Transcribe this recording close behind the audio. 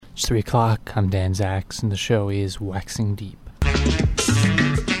It's 3 o'clock. I'm Dan Zacks, and the show is Waxing Deep.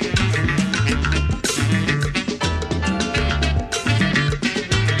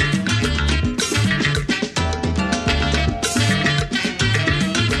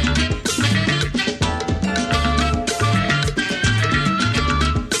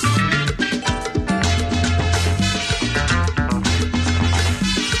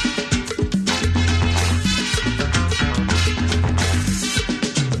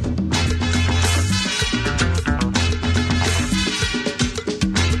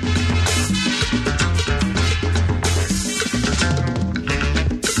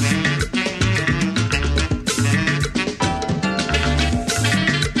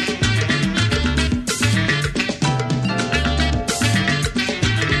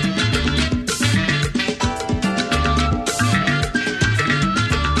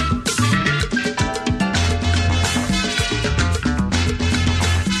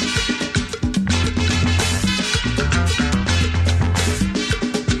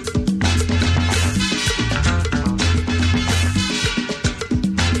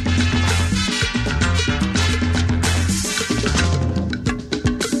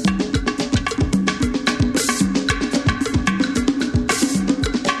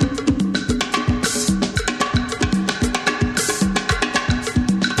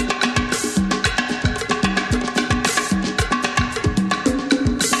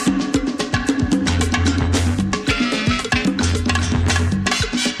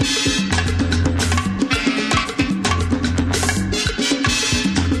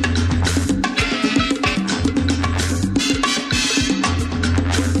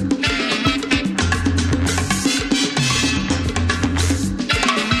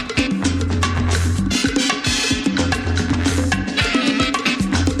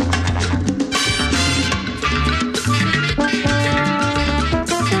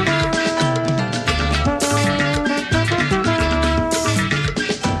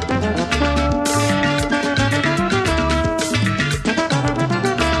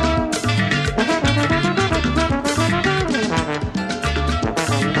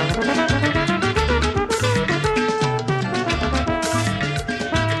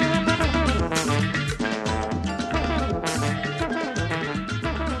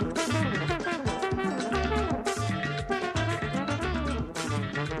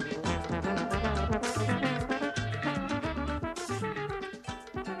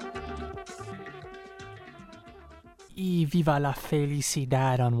 Y Viva la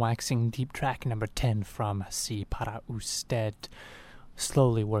Felicidad on Waxing Deep, track number 10 from Si Para Usted.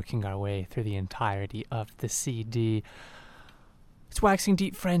 Slowly working our way through the entirety of the CD. It's Waxing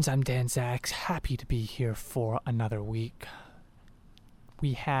Deep, friends. I'm Dan Zacks. Happy to be here for another week.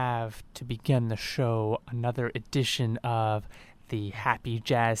 We have, to begin the show, another edition of the Happy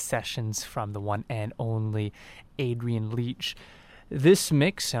Jazz Sessions from the one and only Adrian Leach. This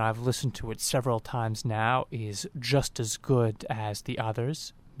mix, and I've listened to it several times now, is just as good as the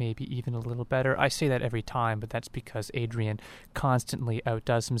others, maybe even a little better. I say that every time, but that's because Adrian constantly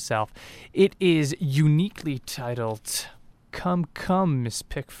outdoes himself. It is uniquely titled, Come, Come, Miss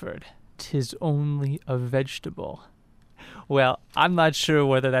Pickford, 'Tis Only a Vegetable. Well, I'm not sure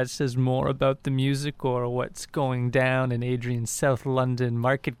whether that says more about the music or what's going down in Adrian's South London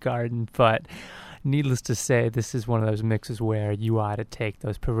market garden, but needless to say, this is one of those mixes where you ought to take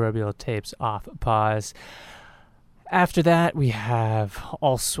those proverbial tapes off pause. After that, we have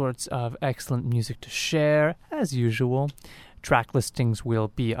all sorts of excellent music to share, as usual. Track listings will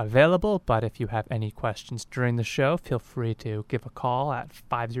be available, but if you have any questions during the show, feel free to give a call at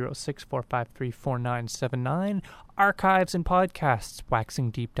 506-453-4979. Archives and podcasts,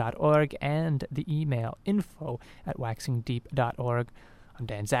 waxingdeep.org, and the email info@waxingdeep.org. I'm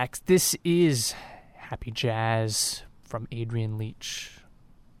Dan Zacks. This is Happy Jazz from Adrian Leach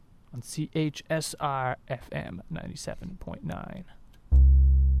on CHSR FM 97.9.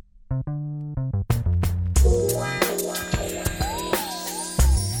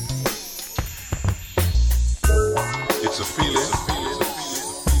 It's a feeling.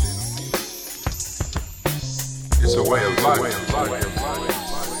 It's a way of life.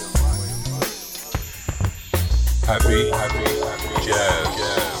 Happy jazz.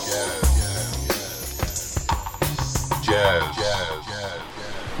 Jazz.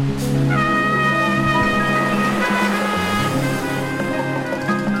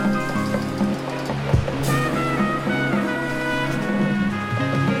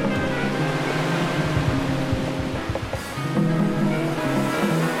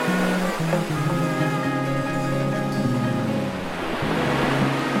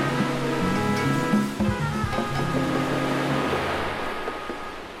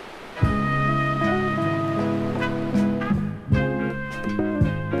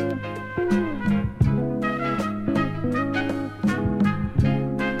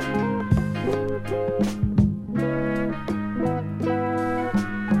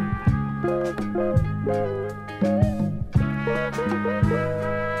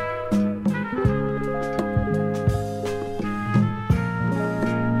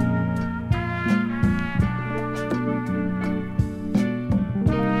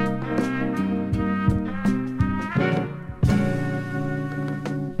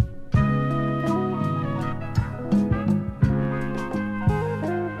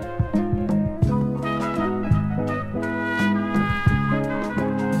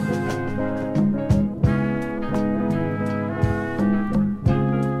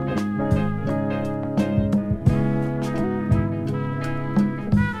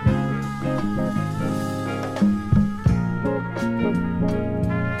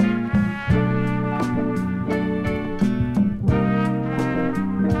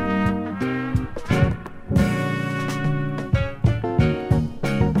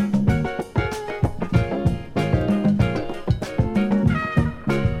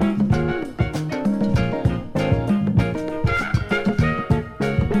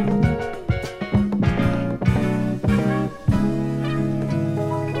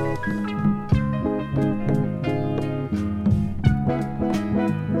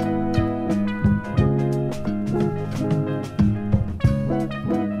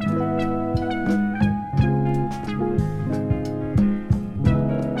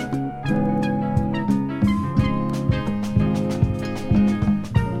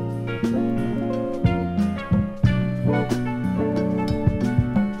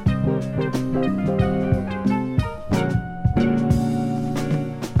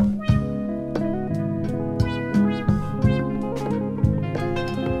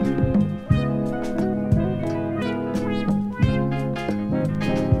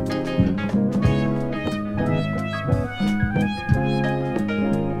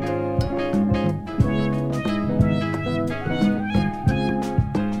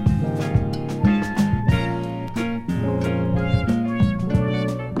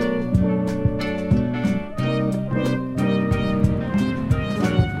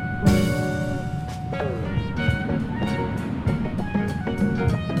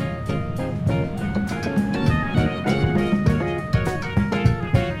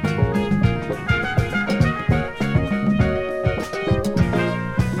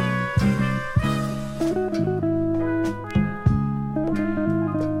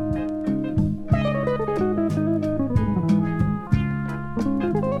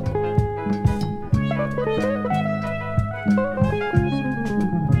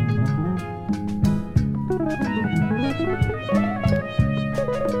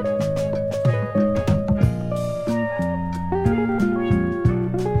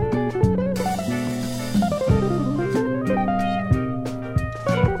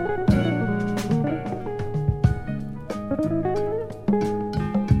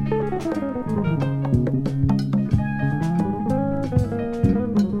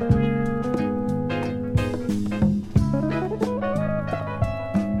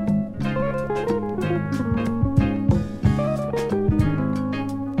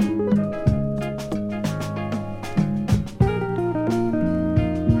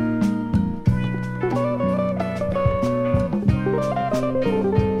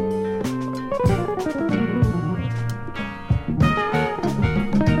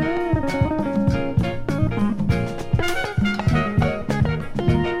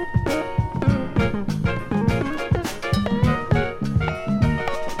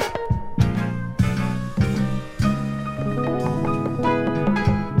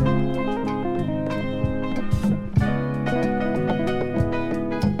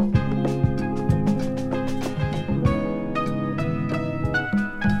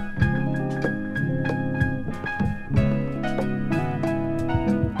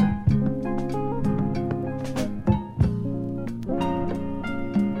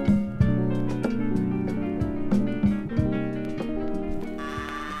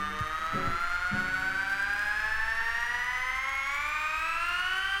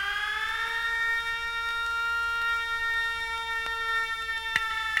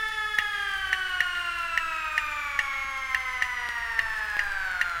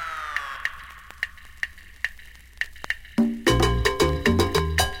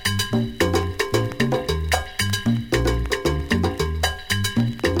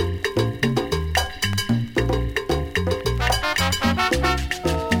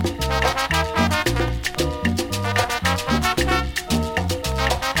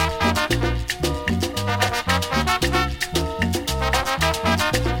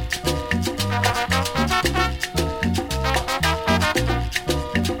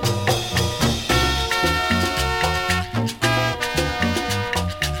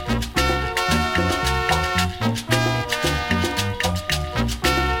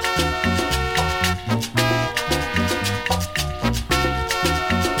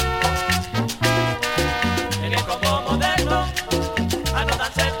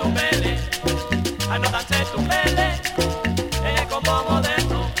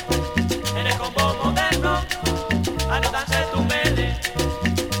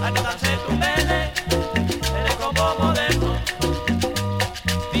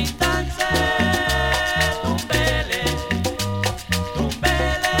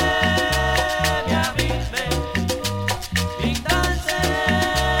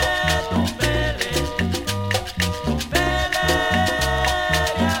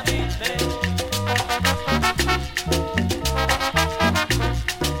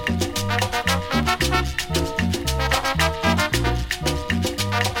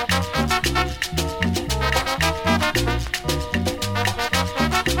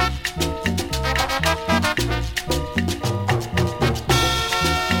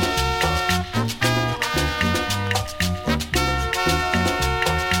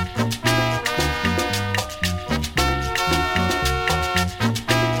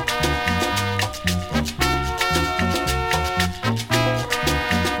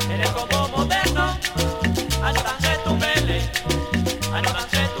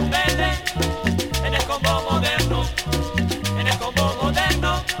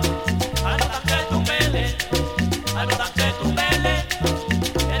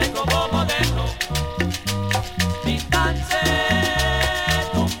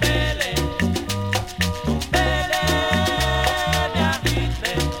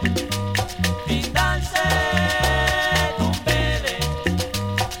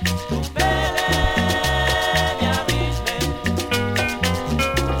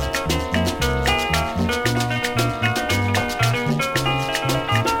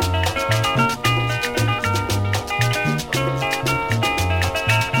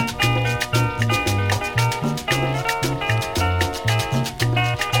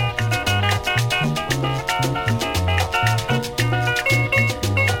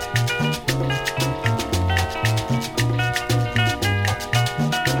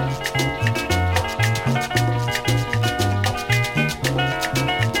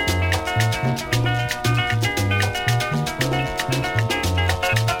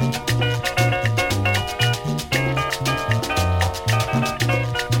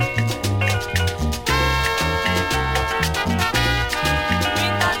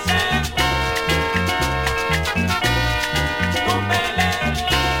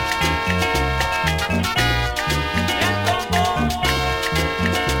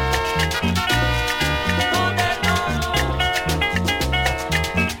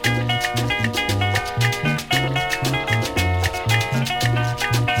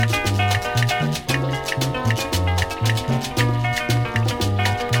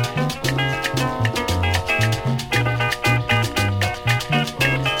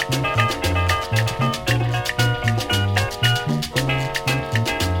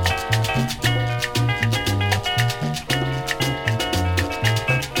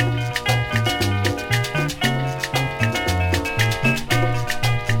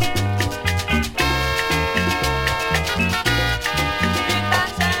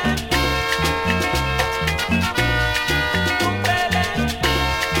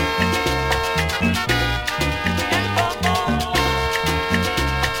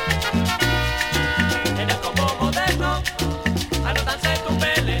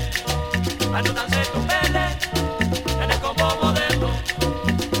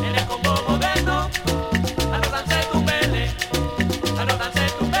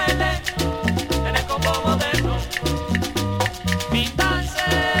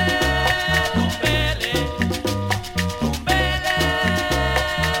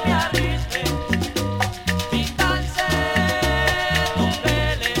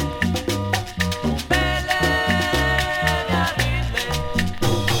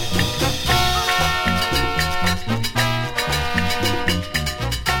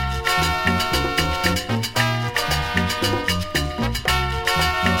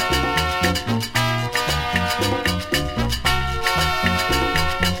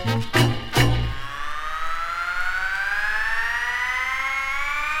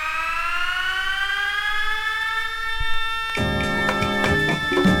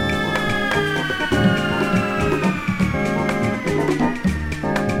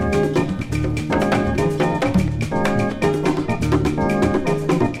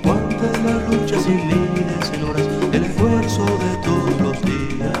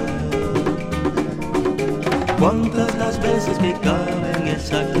 Cuántas las veces que caben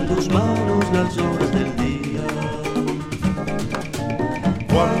exacto en tus manos las horas del día.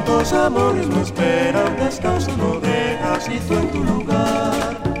 Cuántos amores no esperan descanso, no dejas y tú en tu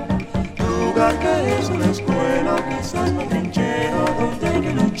lugar. Lugar que es una escuela, quizás una trinchera donde hay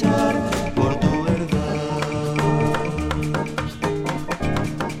que luchar por tu verdad.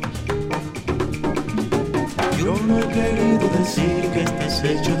 Yo no he querido decir que estés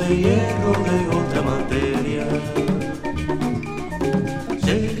hecho de hierro, de otra materia.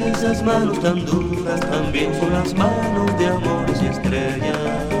 Sé que esas manos tan duras también son las manos de amores y estrellas.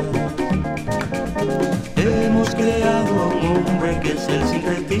 Hemos creado a un hombre que es el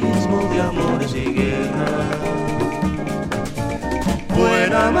sincretismo de amores y guerra.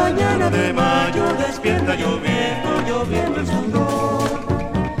 Buena mañana de mayo, despierta lloviendo, lloviendo el sudor.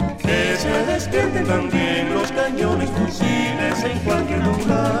 Que se despierten también los cañones, fusiles en cualquier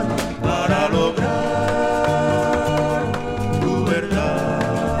lugar para lograr tu verdad.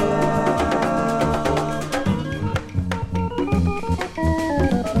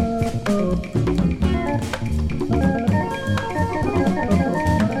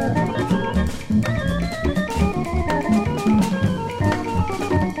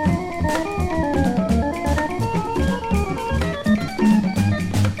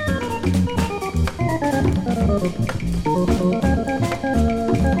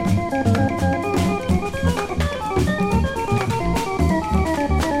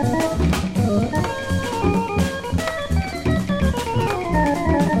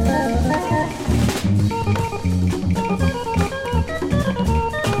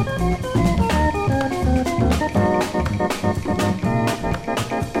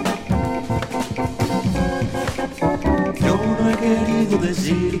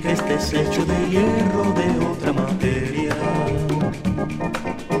 Decir que estés hecho de hierro, de otra materia.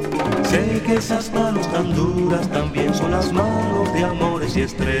 Sé que esas manos tan duras también son las manos de amores y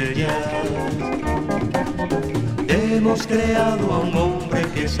estrellas. Hemos creado a un hombre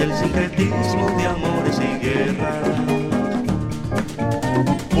que es el sincretismo de amores y guerra.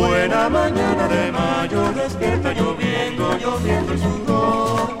 Buena mañana de mayo, despierta lloviendo, lloviendo el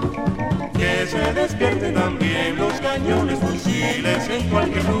sudor. Que se despierten también los cañones, fusiles en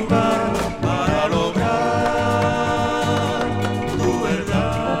cualquier lugar para lograr tu verdad.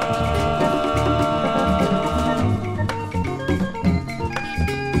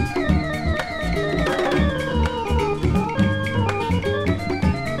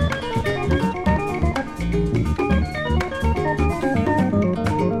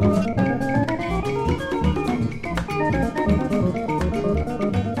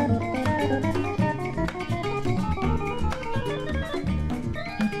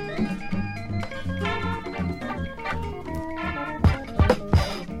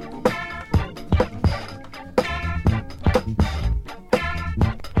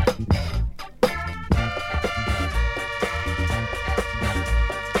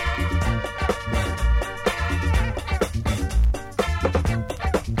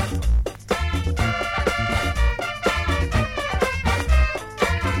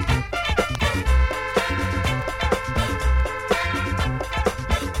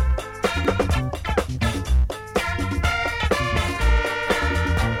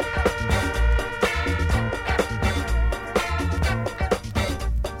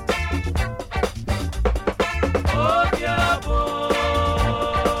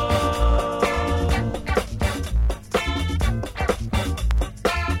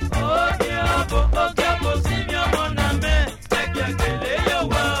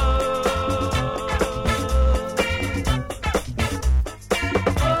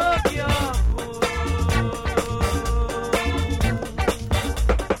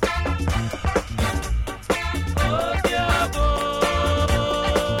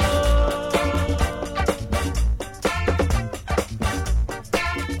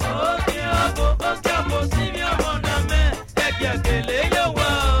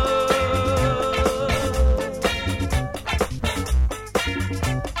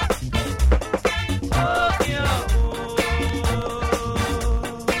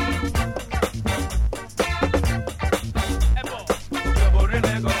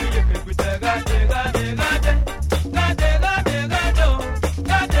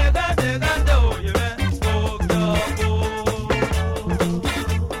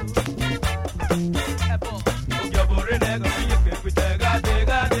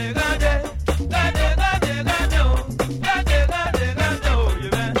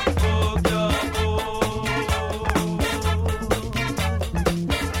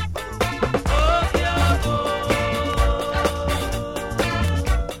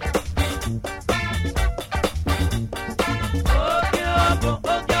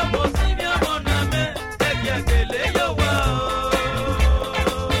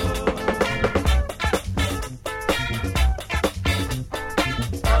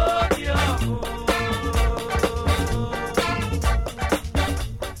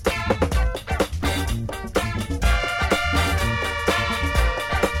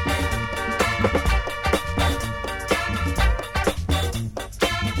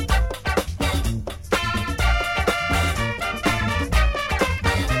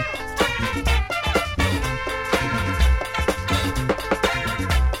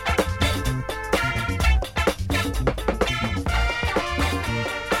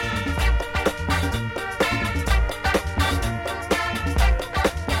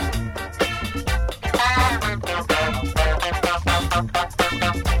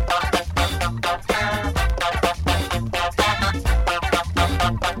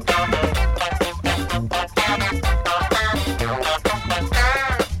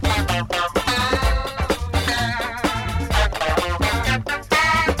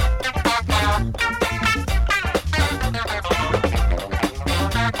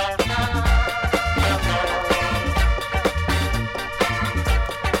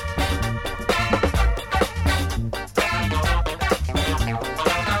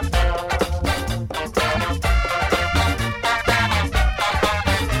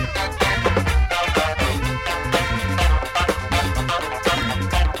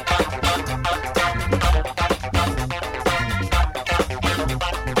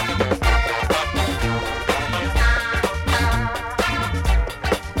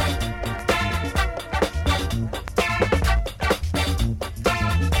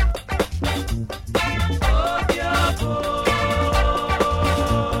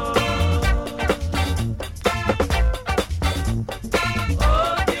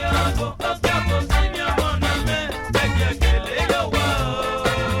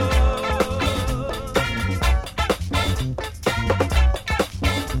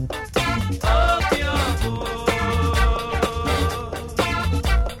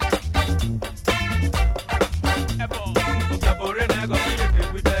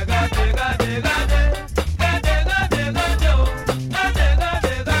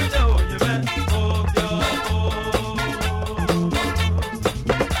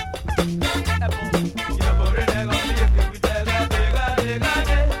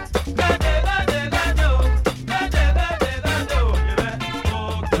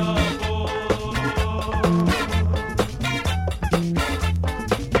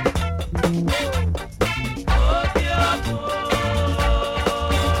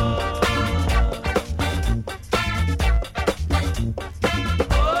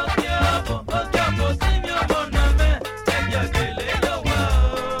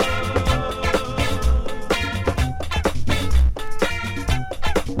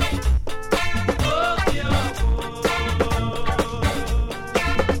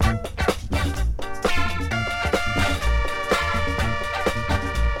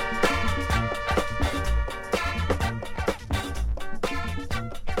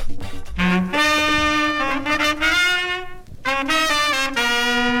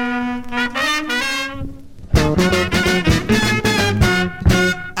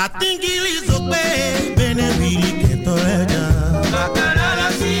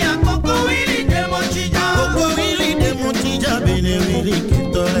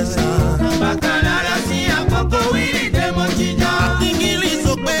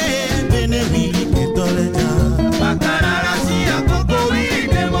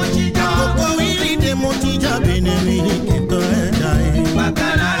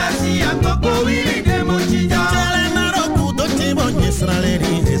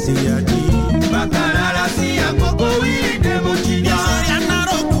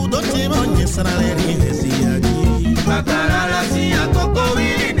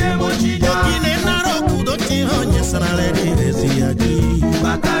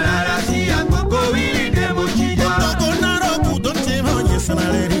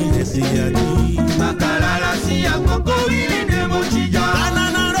 esiaji. Bakalala si akoko wili de mochija.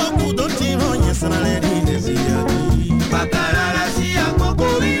 Banana roku do tiro yesanaledi esiaji. Bakalala si akoko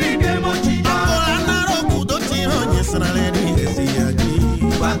wili de mochija. Banana roku do tiro yesanaledi esiaji.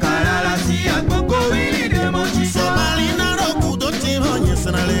 Bakalala si akoko wili de mochija. Somalina roku do tiro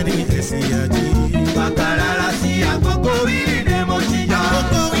yesanaledi esiaji. Bakalala si akoko wili de mochija.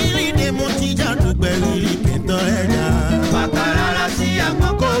 Akoko wili de mochija dugbe wili kento eja. Bakalala si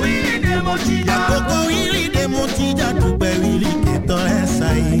akoko wili de mochija. Akoko wili de mochija dugbe wili kento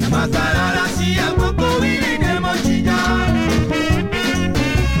esai. Bakalala si akoko wili de mochija.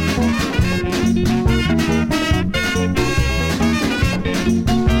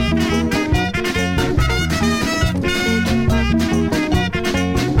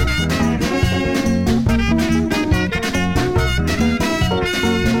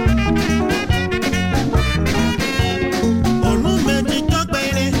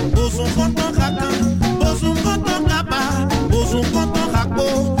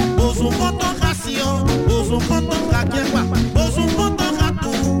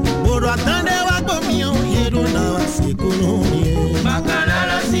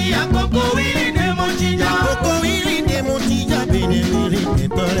 Bakalala si akoko wili de mochija. Akoko wili de mochija bene wili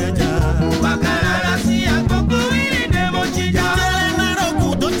ketoreja. Bakalala si akoko wili de mochija. Jelena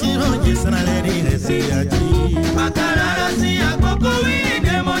roku do tiro yesanaledi esiaji. Bakalala si akoko wili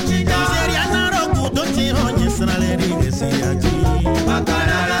de mochija. Seriana roku do tiro yesanaledi esiaji.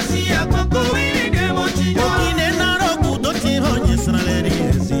 Bakalala si akoko wili de mochija. Okine na roku do tiro yesanaledi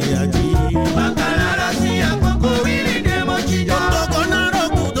esiaji. Bakalala si akoko wili de mochija. Togo na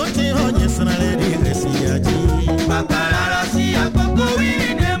roku do tiro yesanaledi esiaji. Bakalala si akoko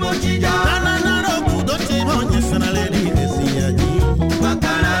wili de mochija. Kana na roku do tiro yesanaledi esiaji.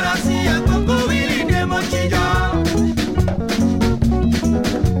 Bakalala si akoko wili de mochija.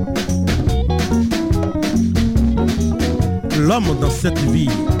 L'homme dans cette vie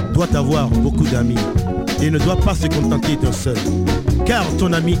doit avoir beaucoup d'amis et ne doit pas se contenter d'un seul. Car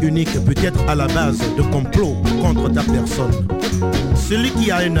ton ami unique peut être à la base de complots contre ta personne. Celui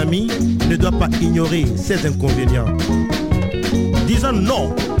qui a un ami ne doit pas ignorer ses inconvénients. Disant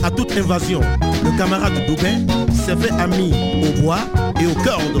non à toute invasion, le camarade Doubin s'est fait ami au bois et aux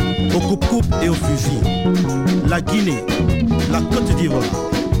cordes, au coupe-coupe et au fusil. La Guinée, la Côte d'Ivoire,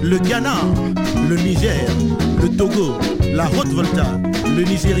 le Ghana, le Niger, le Togo, la Haute-Volta, le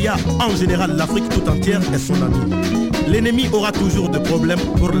Nigeria, en général l'Afrique tout entière est son ami. L'ennemi aura toujours des problèmes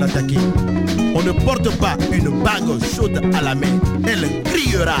pour l'attaquer. On ne porte pas une bague chaude à la main, elle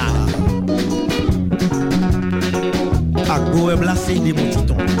criera. Agbo est blasé des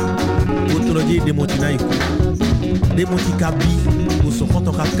montitons. Autorodie des montinaïko. Des montikabi, ou son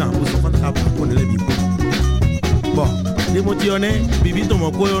compte racan, ou son compte racan, on est les bibos. Bon, des montillonnais, bibi to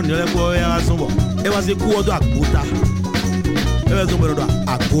mon koyo, on est les koyo à son bon. Et va se couer de Agbota. Et va se couer de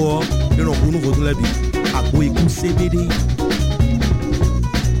Agbo, et non pour nous voter les bibos. Agbo écoute CBD.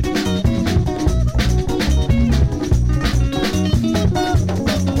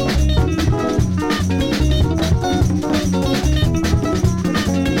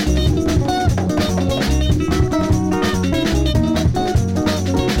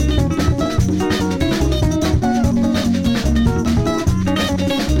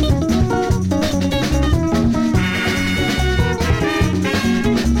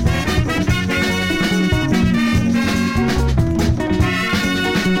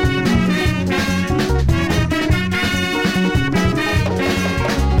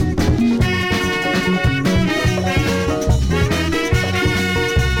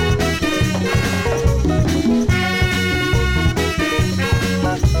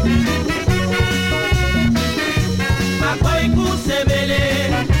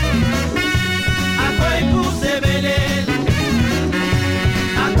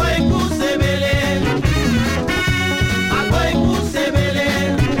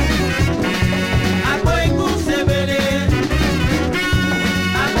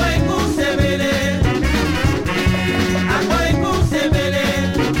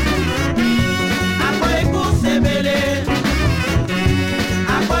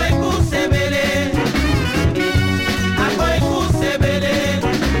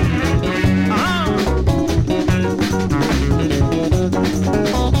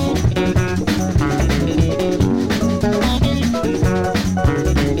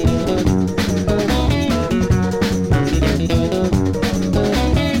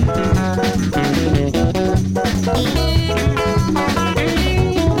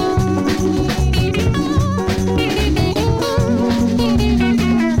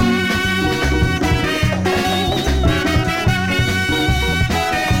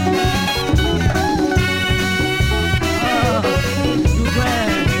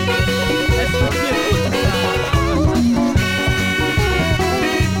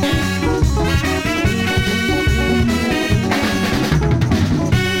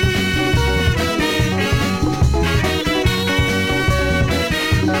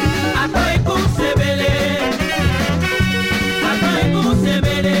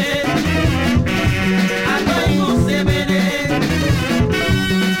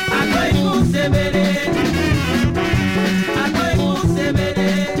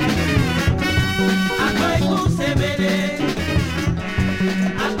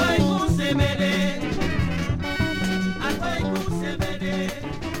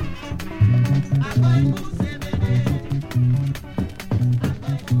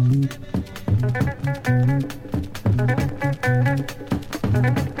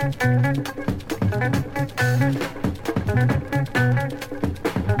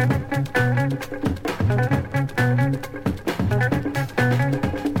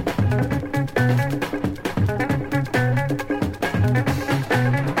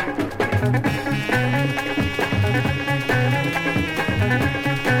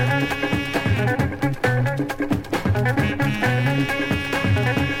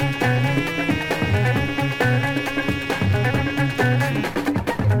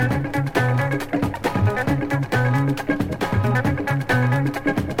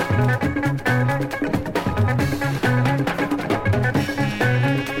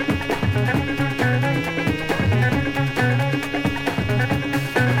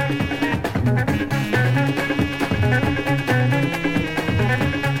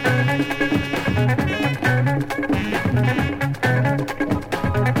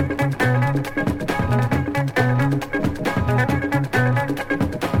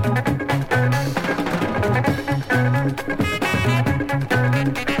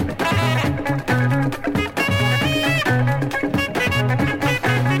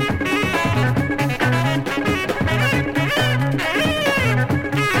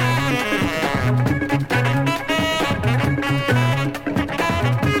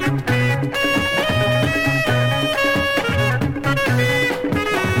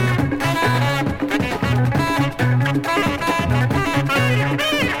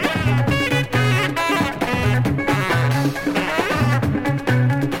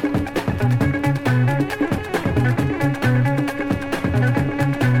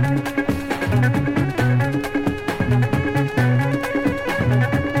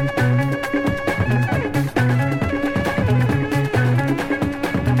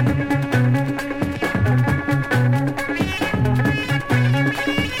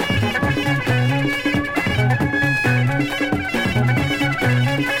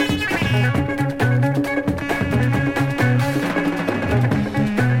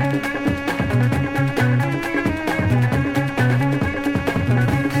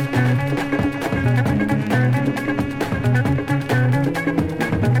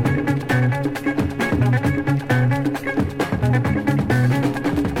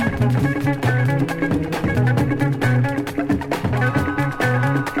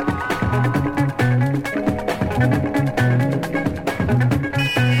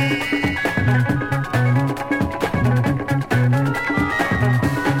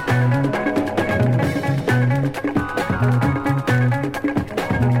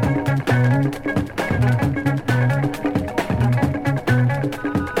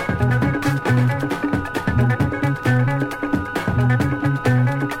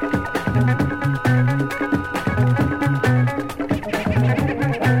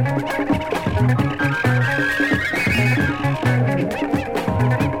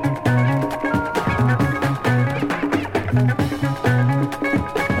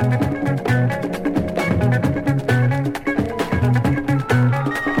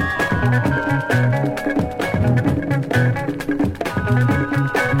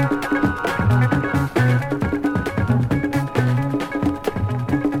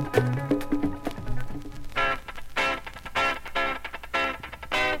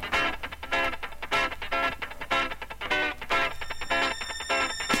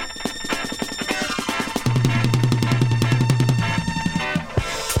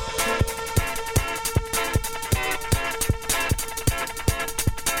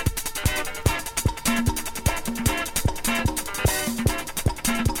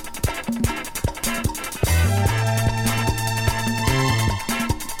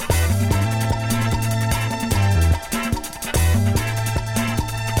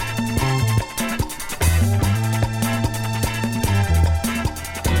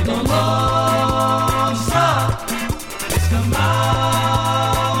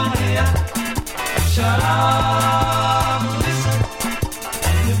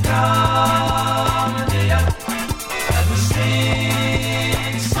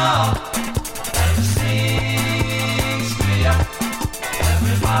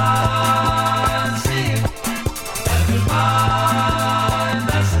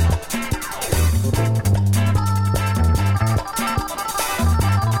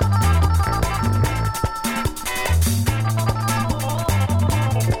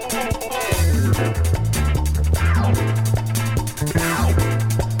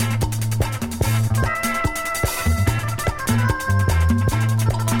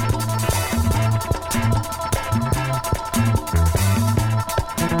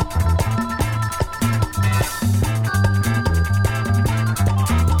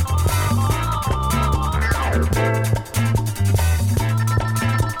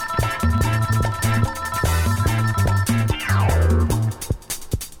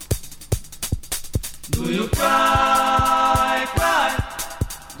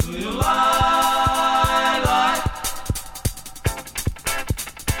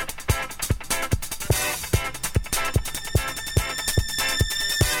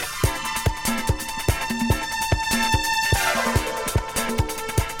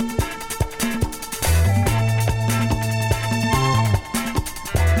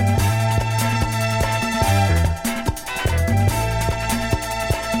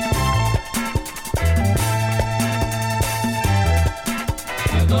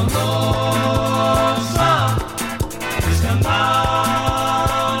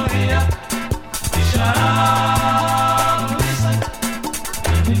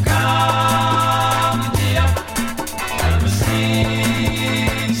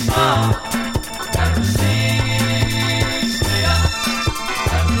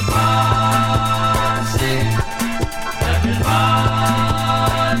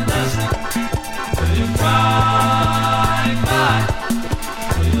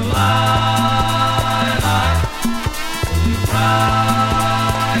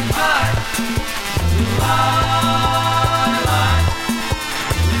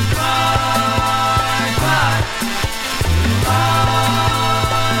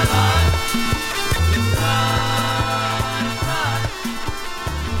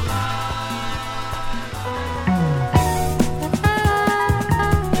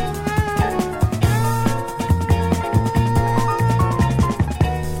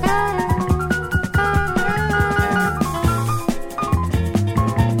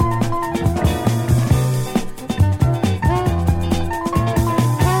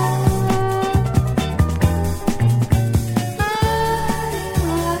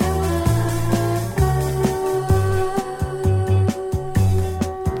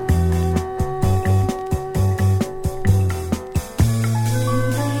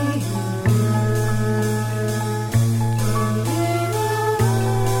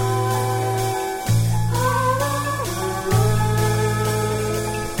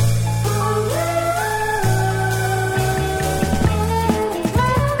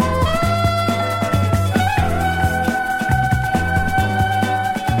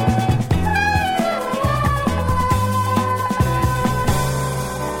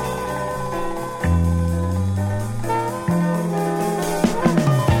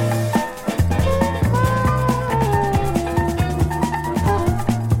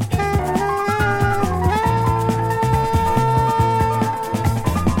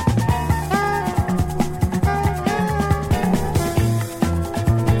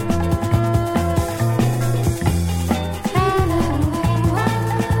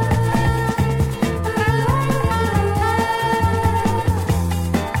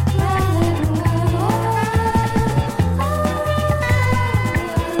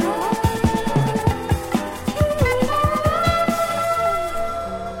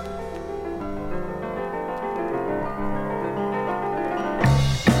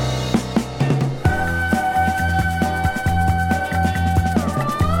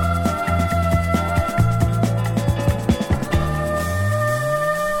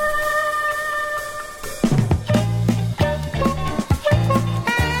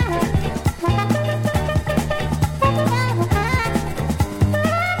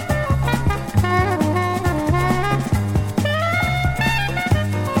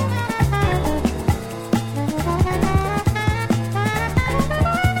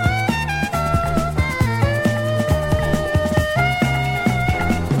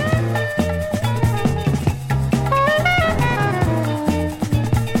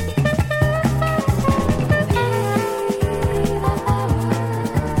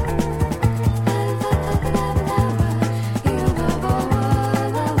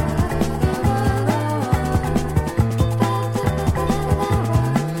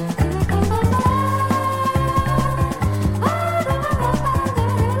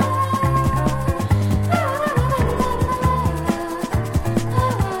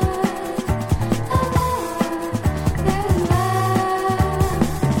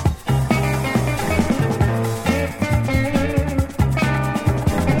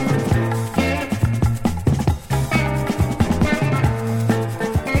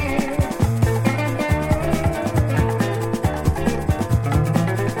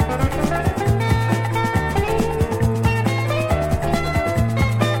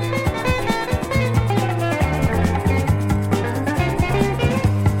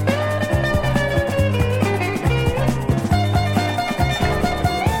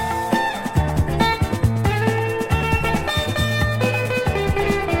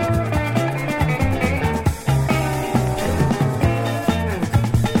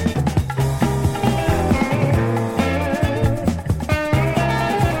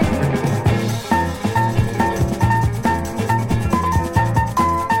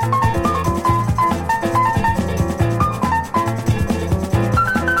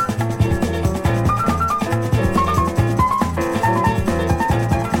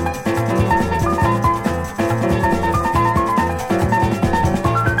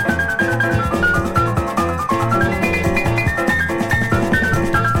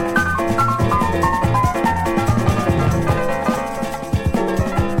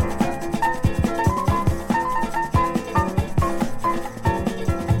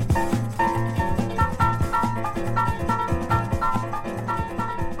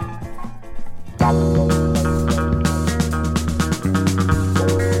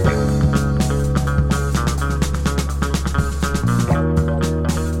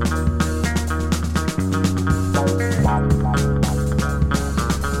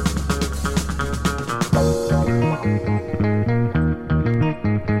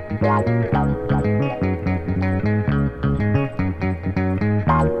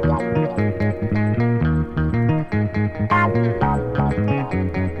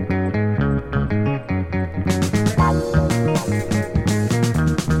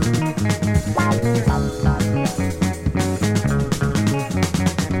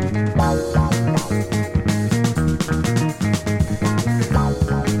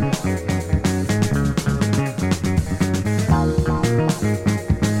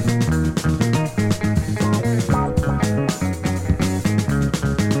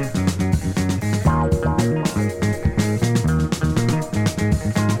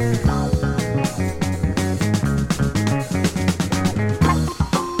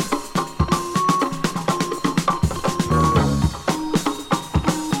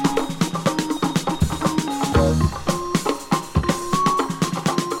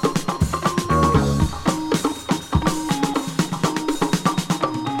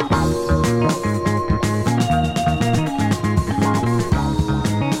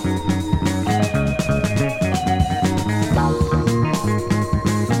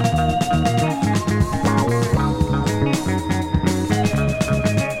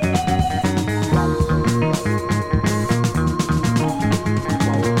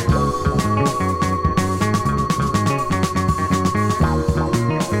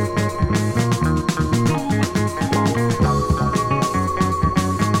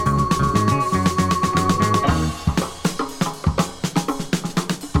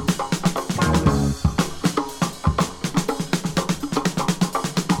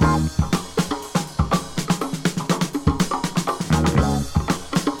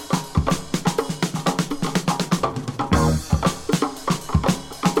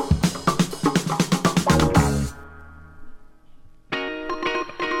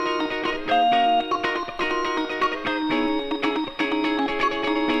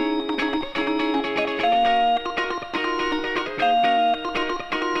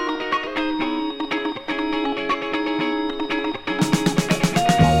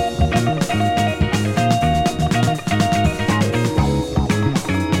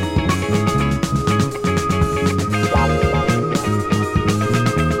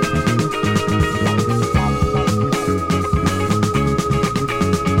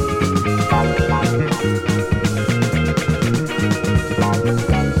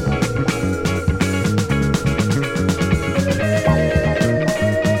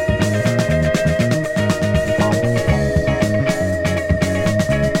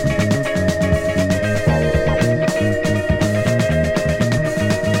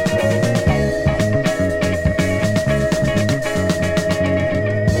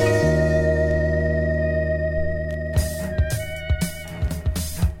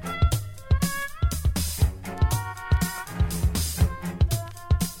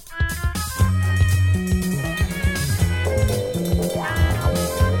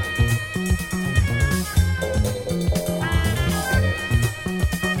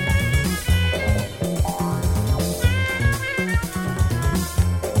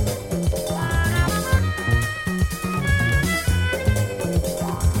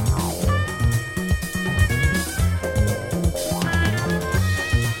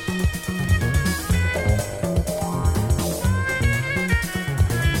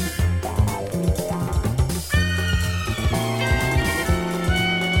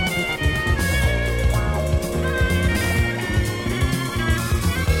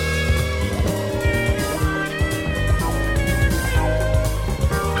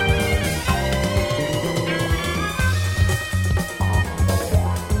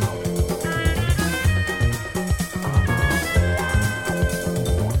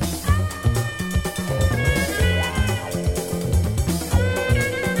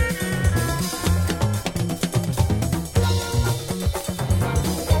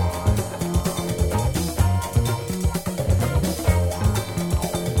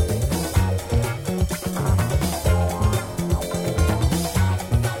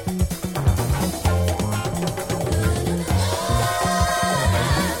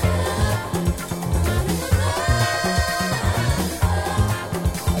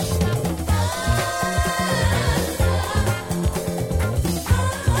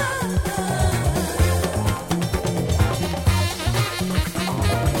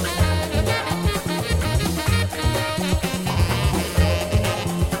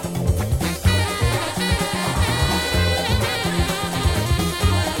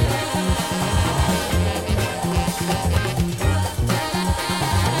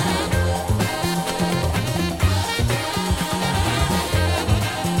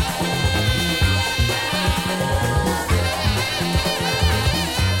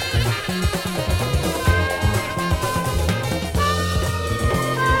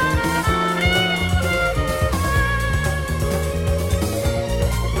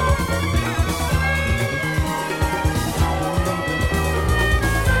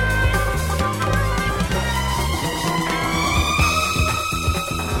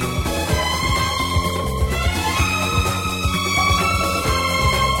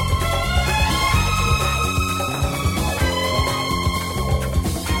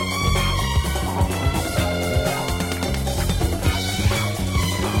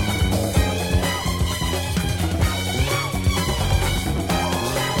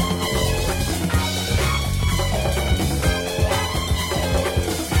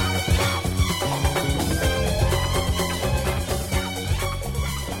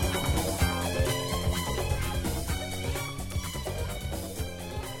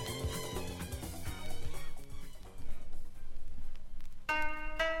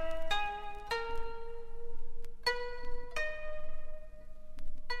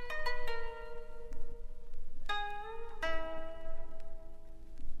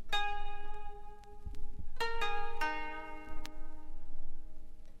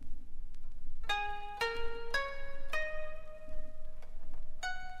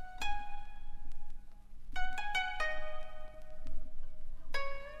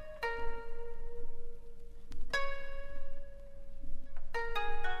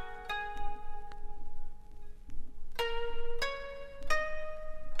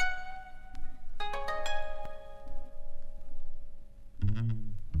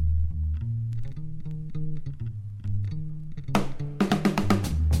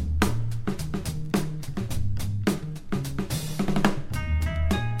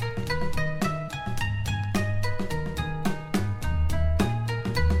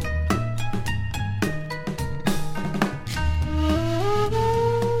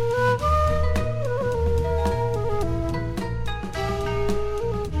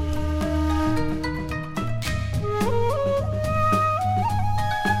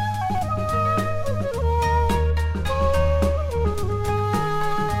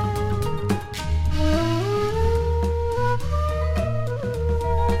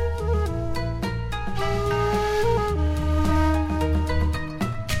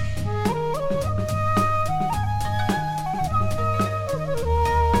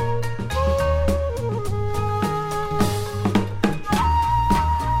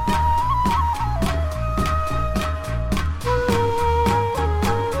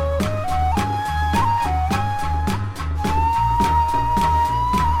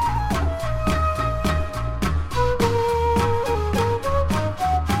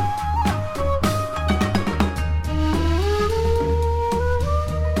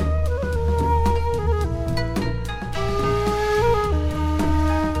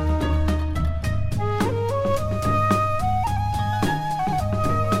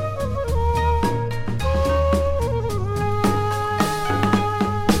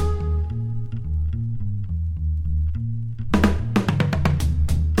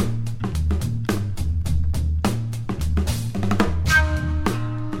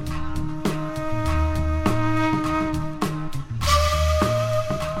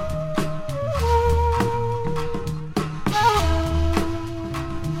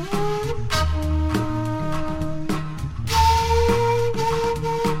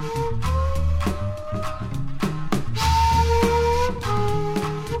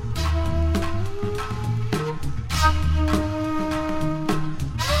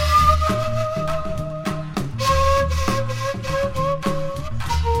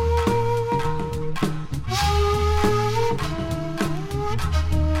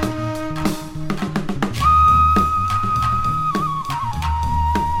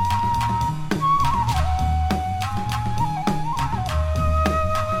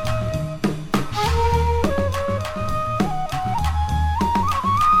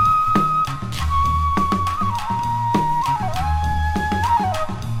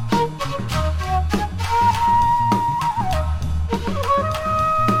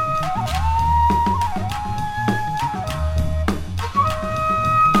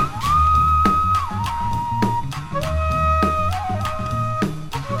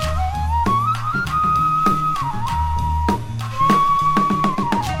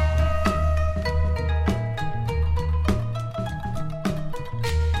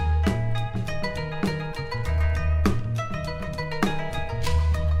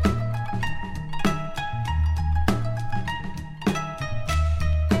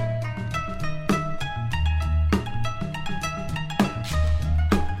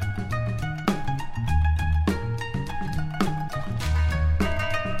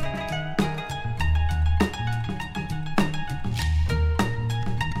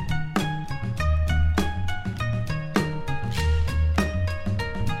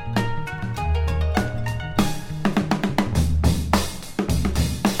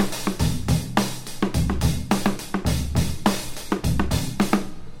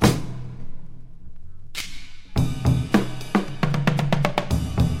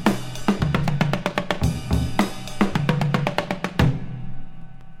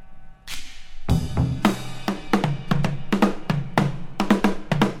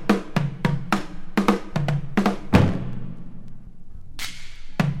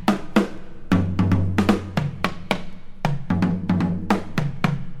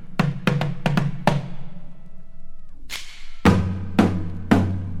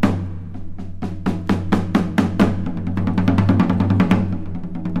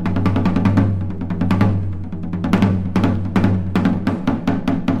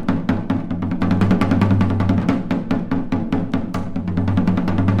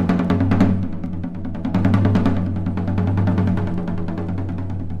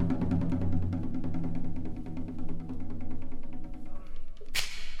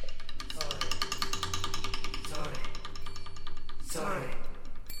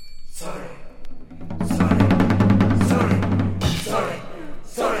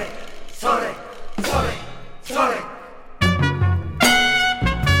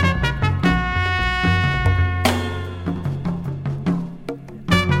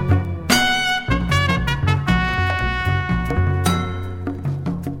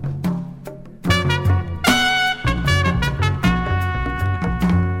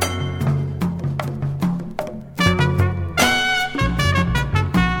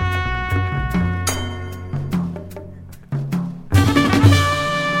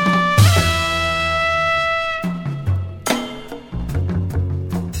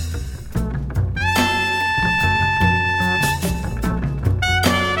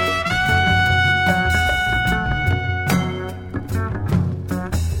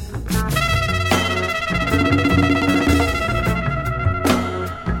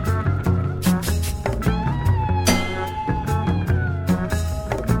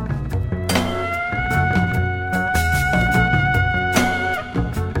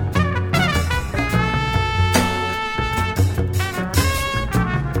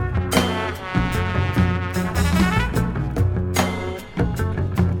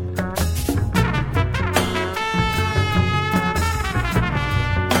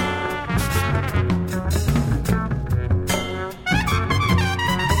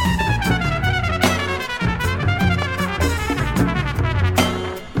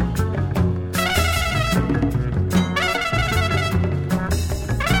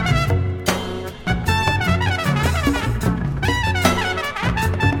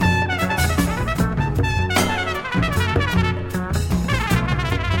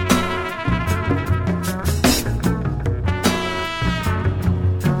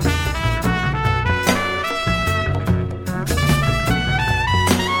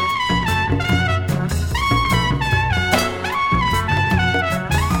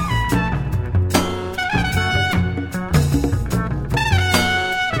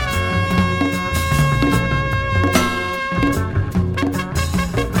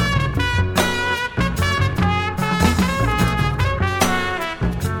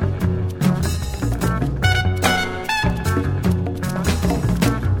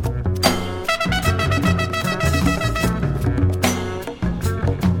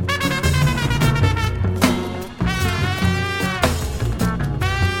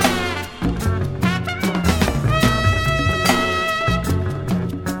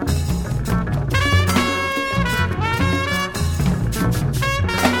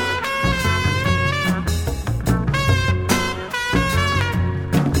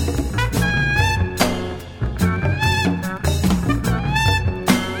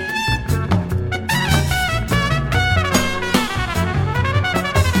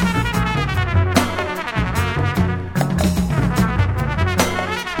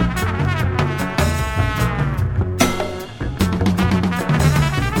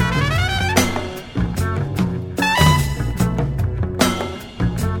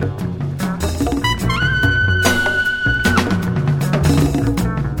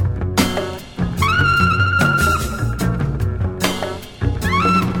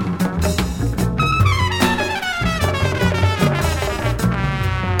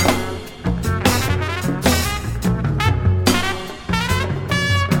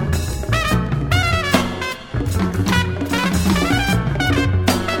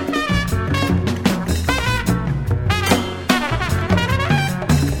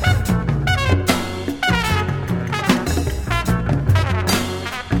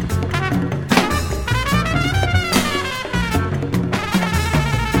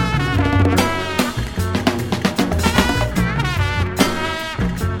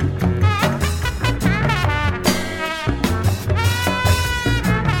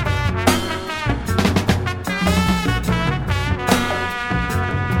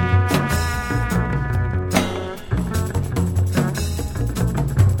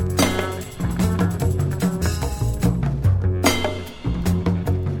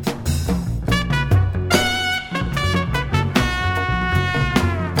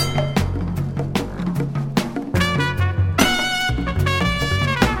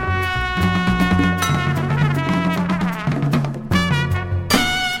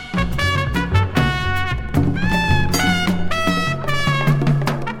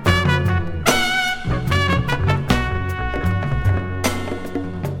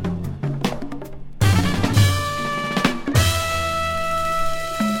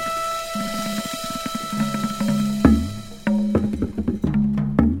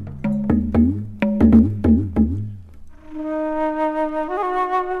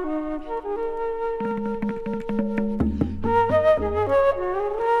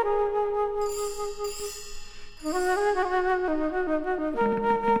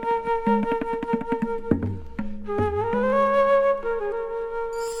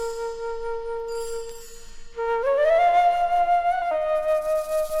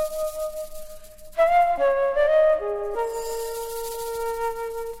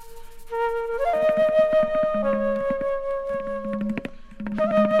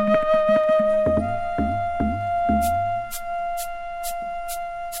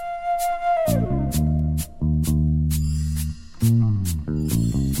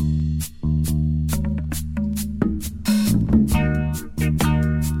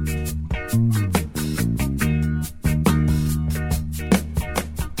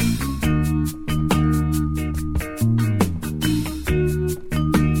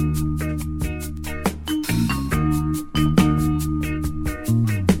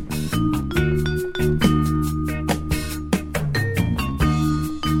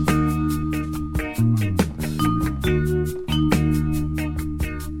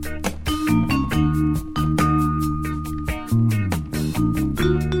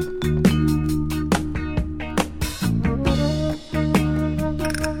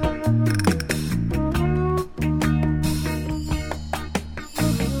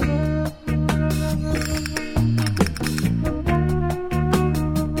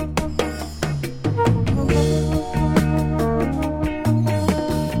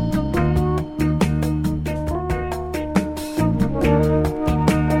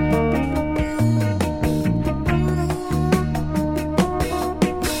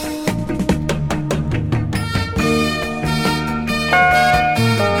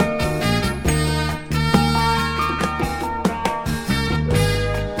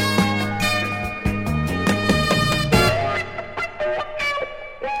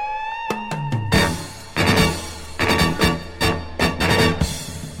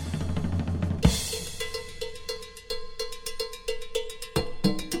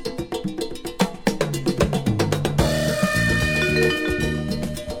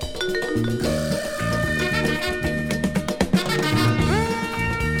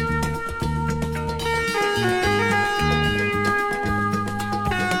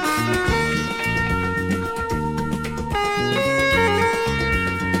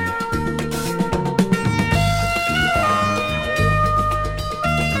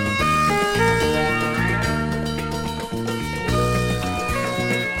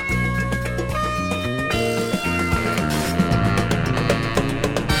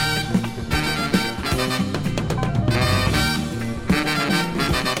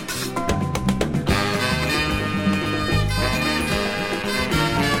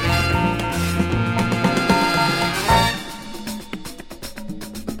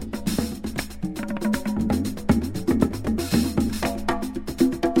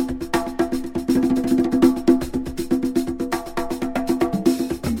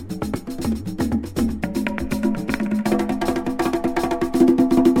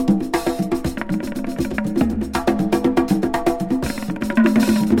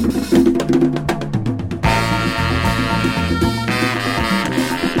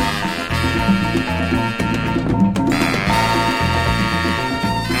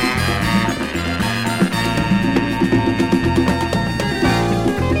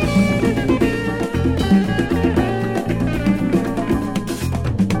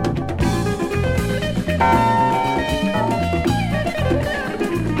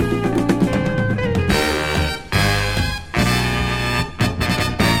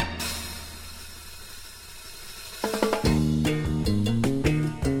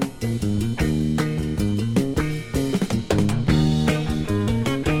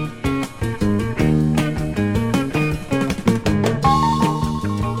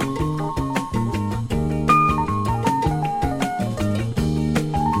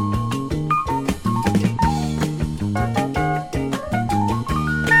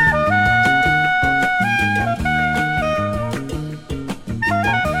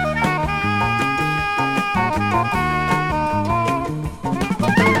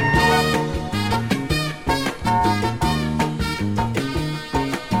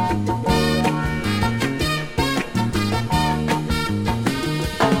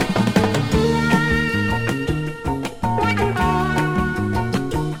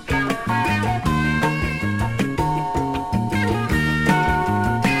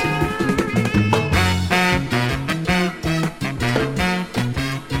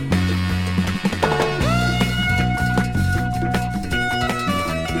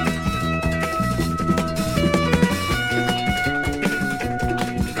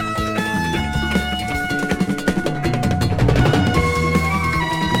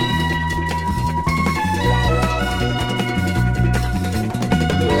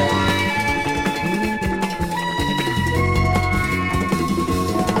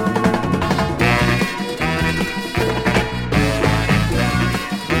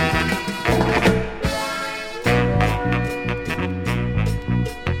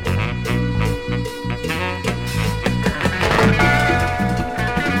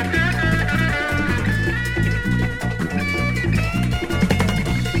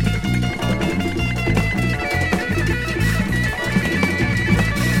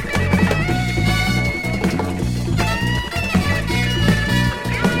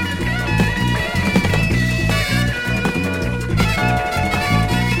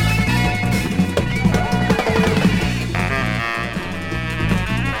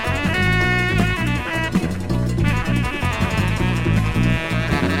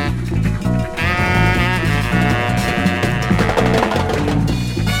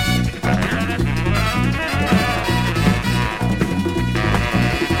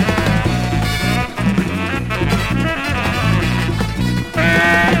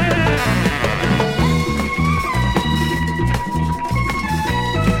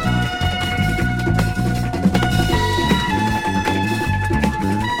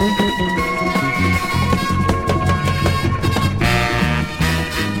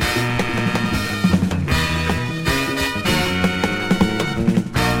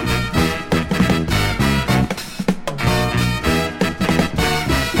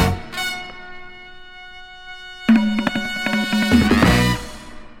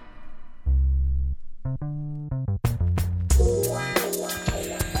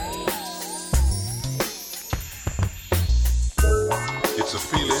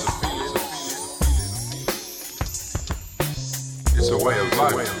 It's a way of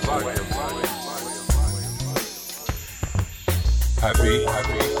life. Happy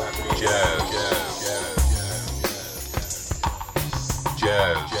jazz.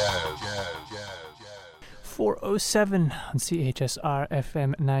 Jazz. 407 on CHSR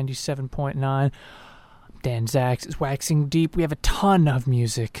FM 97.9. Dan Zacks is waxing deep. We have a ton of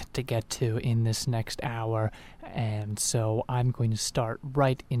music to get to in this next hour, and so I'm going to start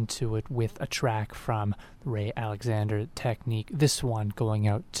right into it with a track from Ray Alexander Technique. This one going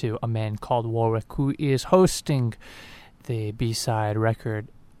out to a man called Warwick, who is hosting the B-side record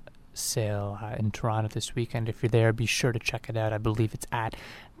sale in Toronto this weekend. If you're there, be sure to check it out. I believe it's at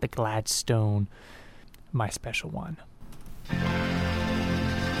the Gladstone, my special one.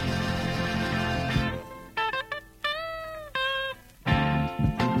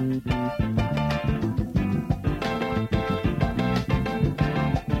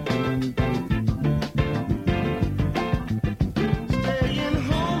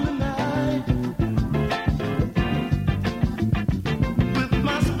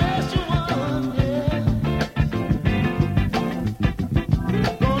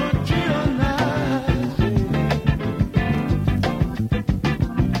 Gonna treat her nice.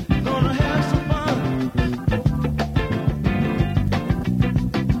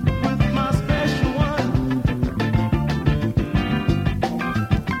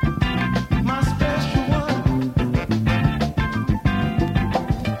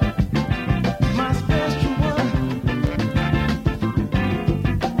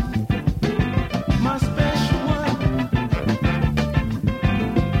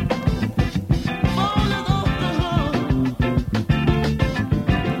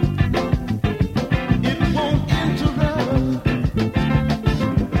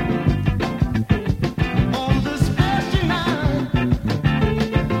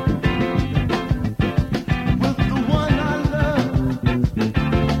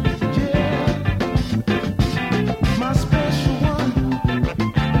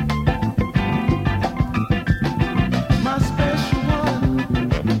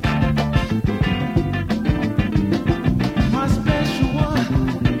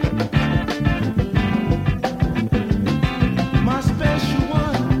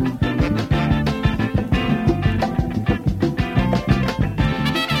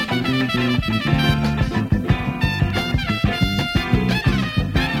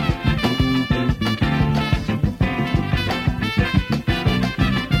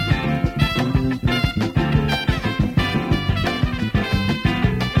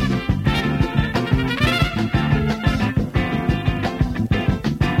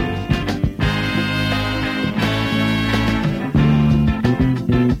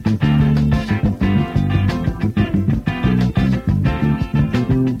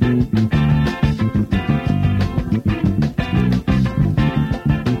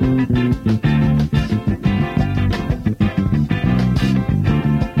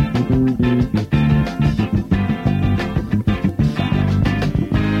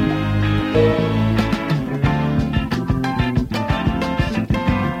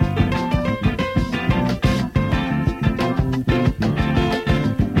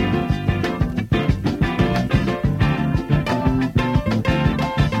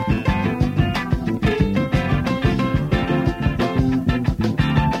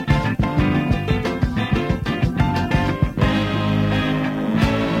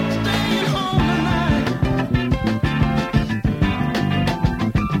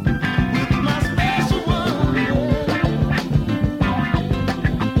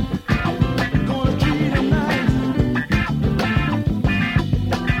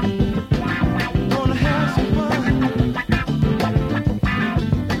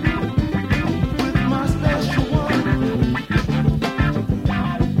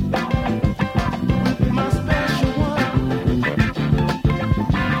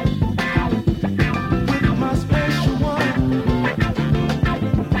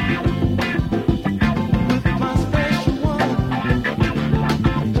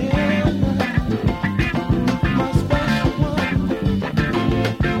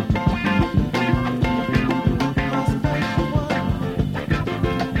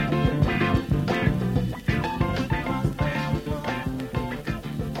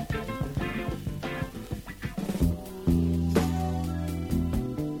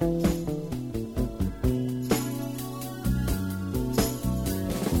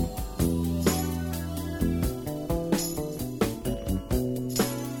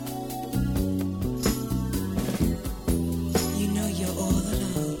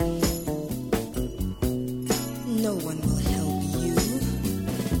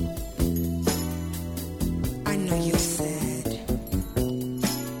 know you're sad.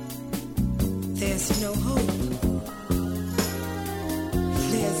 There's no hope.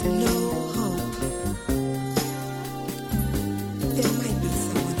 There's no hope. There might be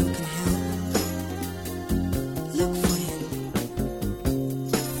someone who can help. Look for him.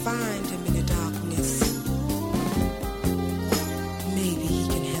 Find him in the darkness. Maybe he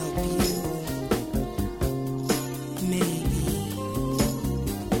can help you. Maybe.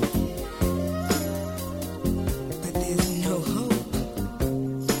 But there's no hope.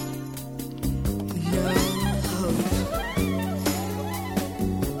 No hope.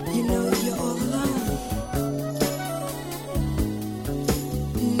 You know you're all alone.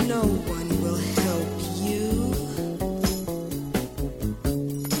 No one will help you.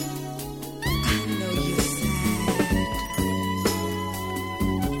 I know you're sad.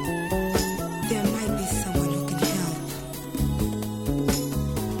 There might be someone who can help.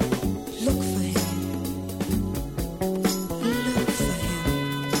 Look for him. Look for him.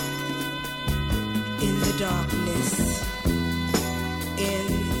 In the darkness. In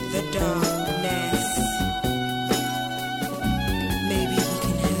the darkness. Maybe he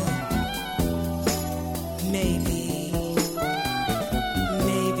can help. Maybe.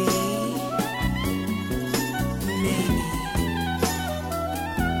 Maybe. Maybe.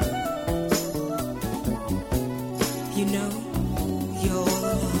 You know, you're all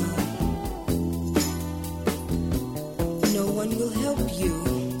alone. No one will help you.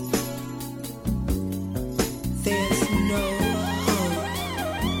 There's no hope.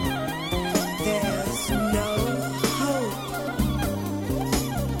 There's no hope.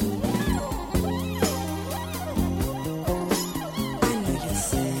 I know you're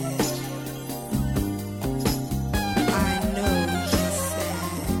sad. I know you're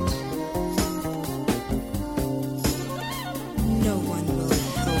sad. No one will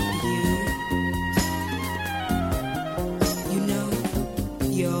help you. You know,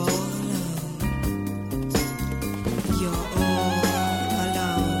 you're all alone. You're all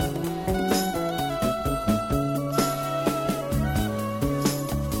alone.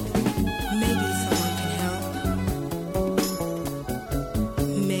 Maybe someone can help.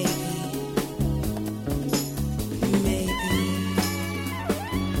 Maybe. Maybe.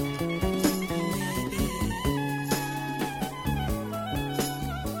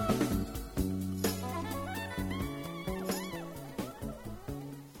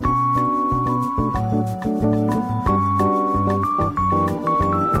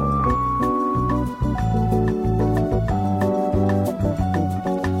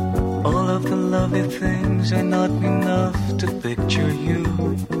 All of the lovely things are not enough to picture you,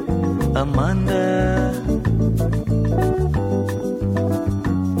 Amanda.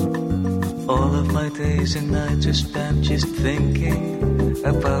 All of my days and nights are spent just thinking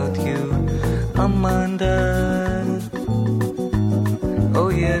about you, Amanda. Oh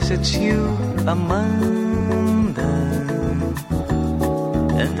yes, it's you, Amanda.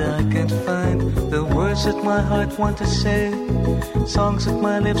 And I can't find the words that my heart want to say, songs that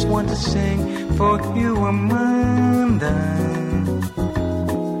my lips want to sing for you, Amanda.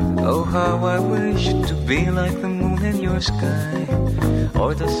 Oh, how I wish to be like the moon in your sky,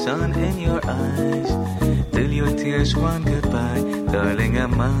 or the sun in your eyes, till your tears run goodbye, darling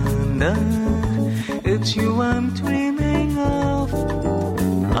Amanda. It's you I'm dreaming of.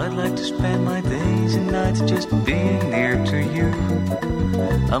 I'd like to spend my days and nights just being near to you,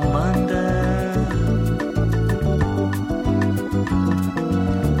 Amanda.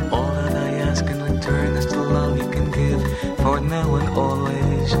 All that I ask in return is the love you can give for now and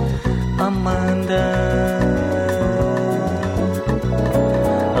always, Amanda.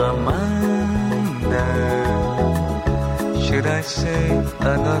 Amanda. Should I say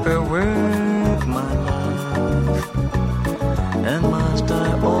another word, my love? And must I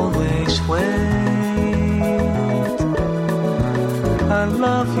always wait? I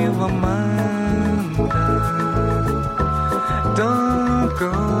love you, Amanda. Don't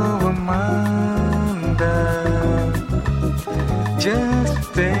go, Amanda. Just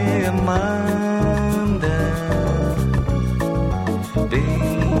stay, Amanda. Be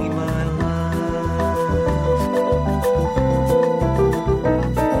my love.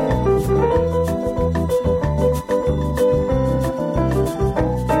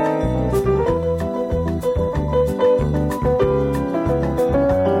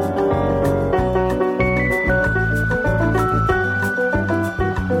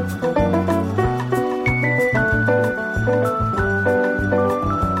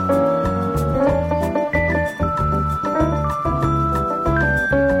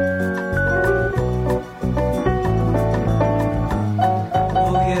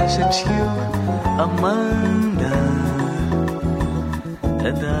 'cause it's you, Amanda.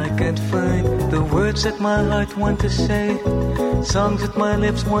 And I can't find the words that my heart want to say, songs that my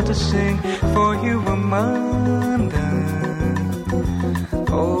lips want to sing for you, Amanda.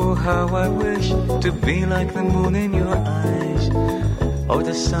 Oh, how I wish to be like the moon in your eyes, or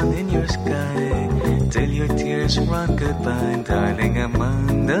the sun in your sky, till your tears run goodbye, darling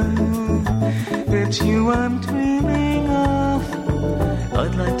Amanda. It's you I'm dreaming of.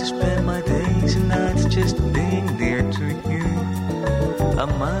 I'd like to spend my days and nights just being near to you,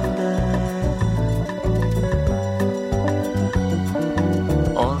 Amanda.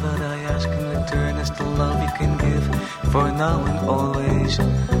 All that I ask in return is the love you can give for now and always,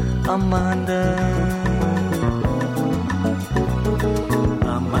 Amanda.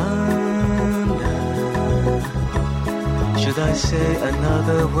 Amanda. Should I say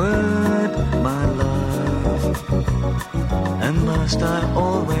another word, my love? And must I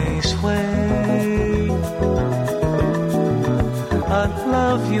always wait? I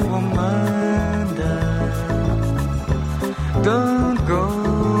love you, Amanda. Don't go,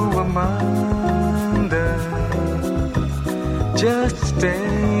 Amanda. Just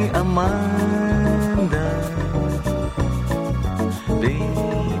stay, Amanda. Be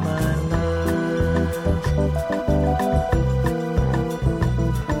my love.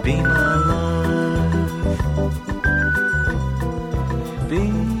 Be my love. Be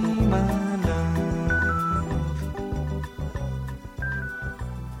my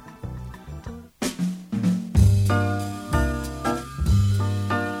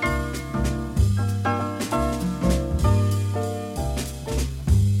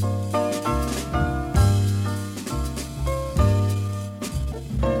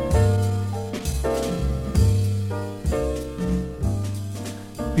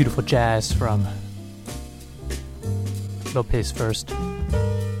Beautiful jazz from Lopez first.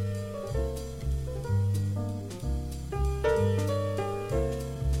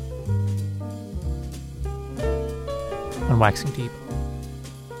 On Waxing Deep.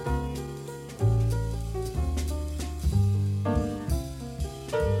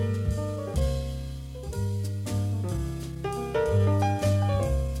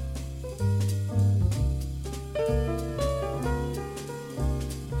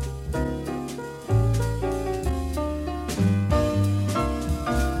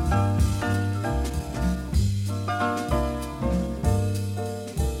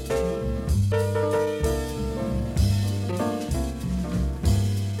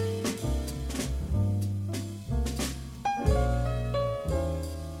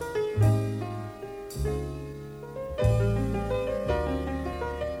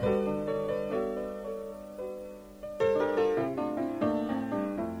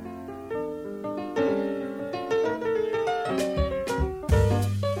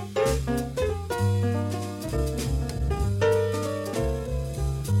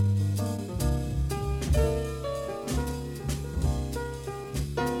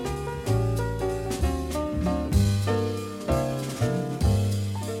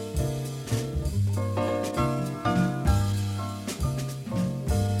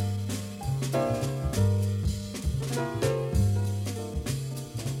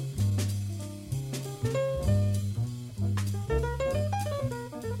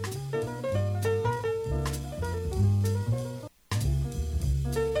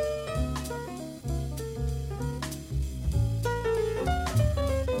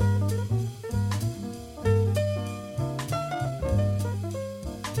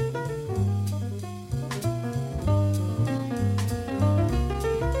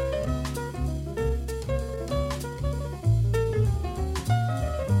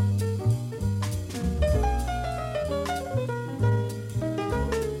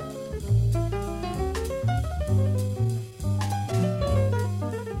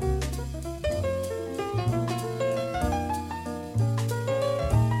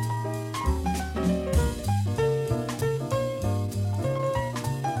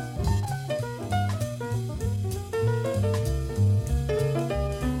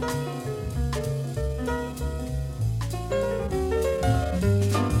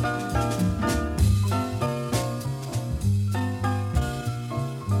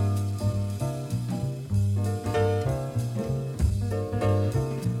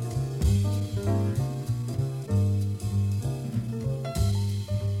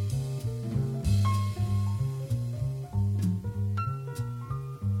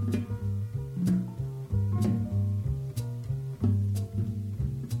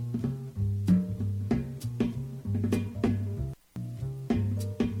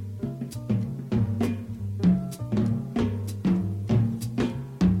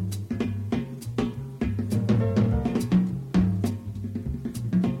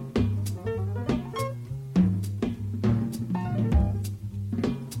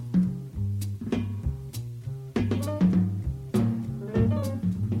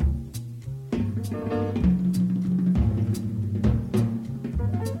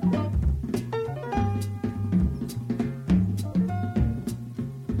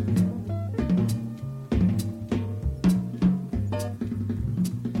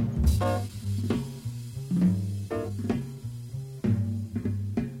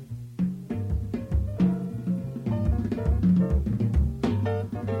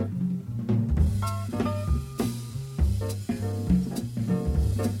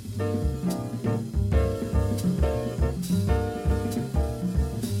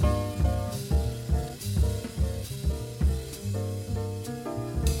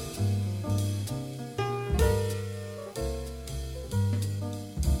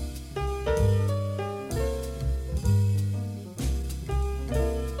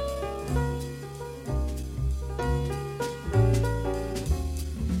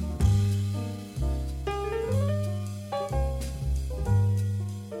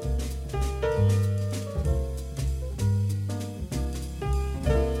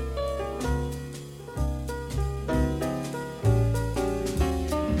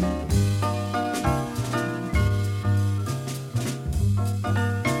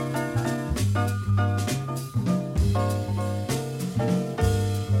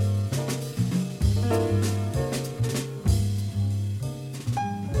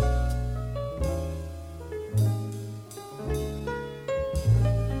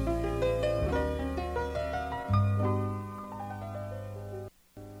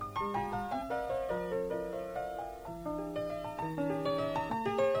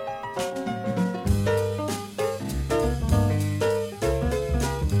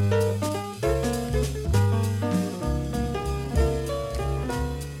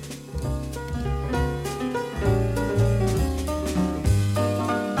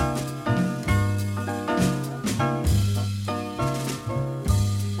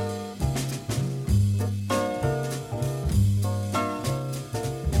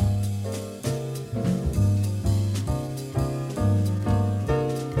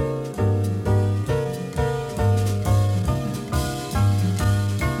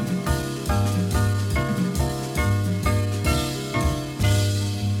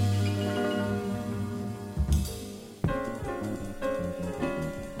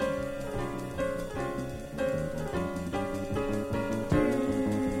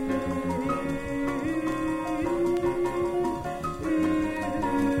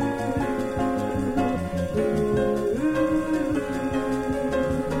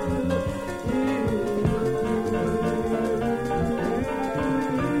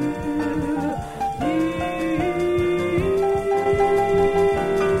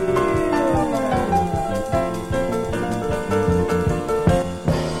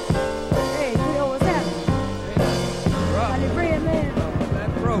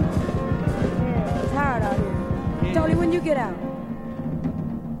 when you get out.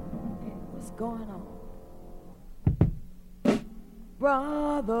 What's going on?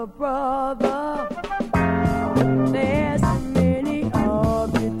 Brother, brother, there's so many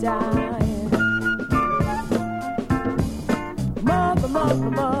of you dying. Mother,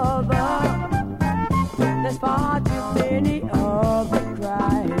 mother, mother, there's far too many of you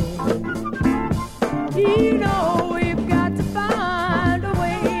crying. You know we've got to find a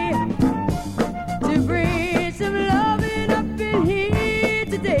way to bring some loving up in here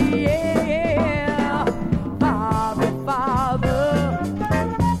today. Yeah, Father, Father,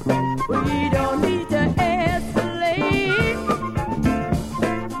 we don't need to escalate.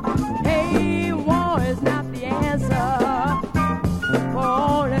 Hey, war is not the answer, for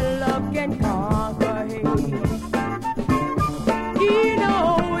only love can conquer hate. You know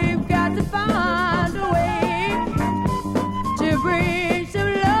we've got to find a way to bring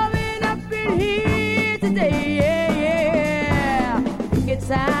some loving up in here today. Yeah, picket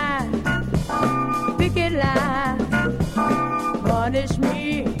sign, picket line, punish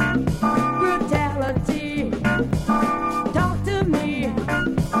me, brutality. Talk to me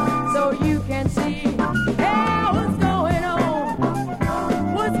so you can see. Hey, what's going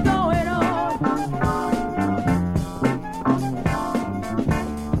on? What's going on?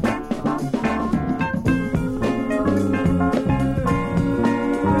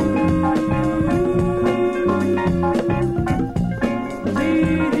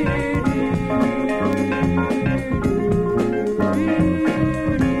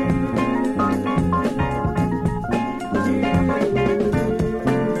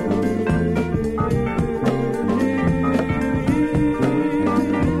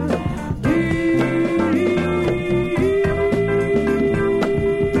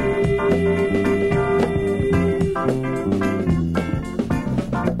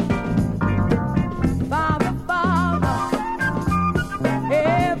 Father, Father,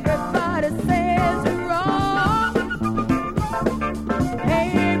 everybody says you're wrong.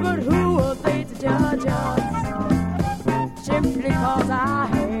 Hey, but who are they to judge us? Simply 'cause our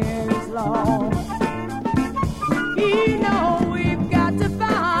hair is long. You know we've got to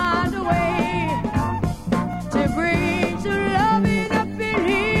find a way to bring some loving up in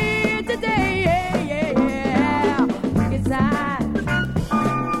here today. Yeah, yeah, yeah. Picket signs,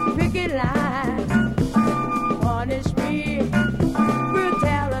 picket lines, punish me,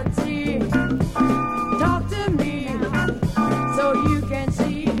 brutality. Talk to me so you can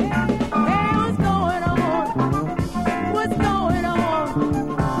see. Hey, what's going on? What's going on?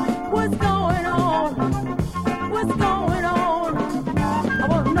 What's going on? What's going on?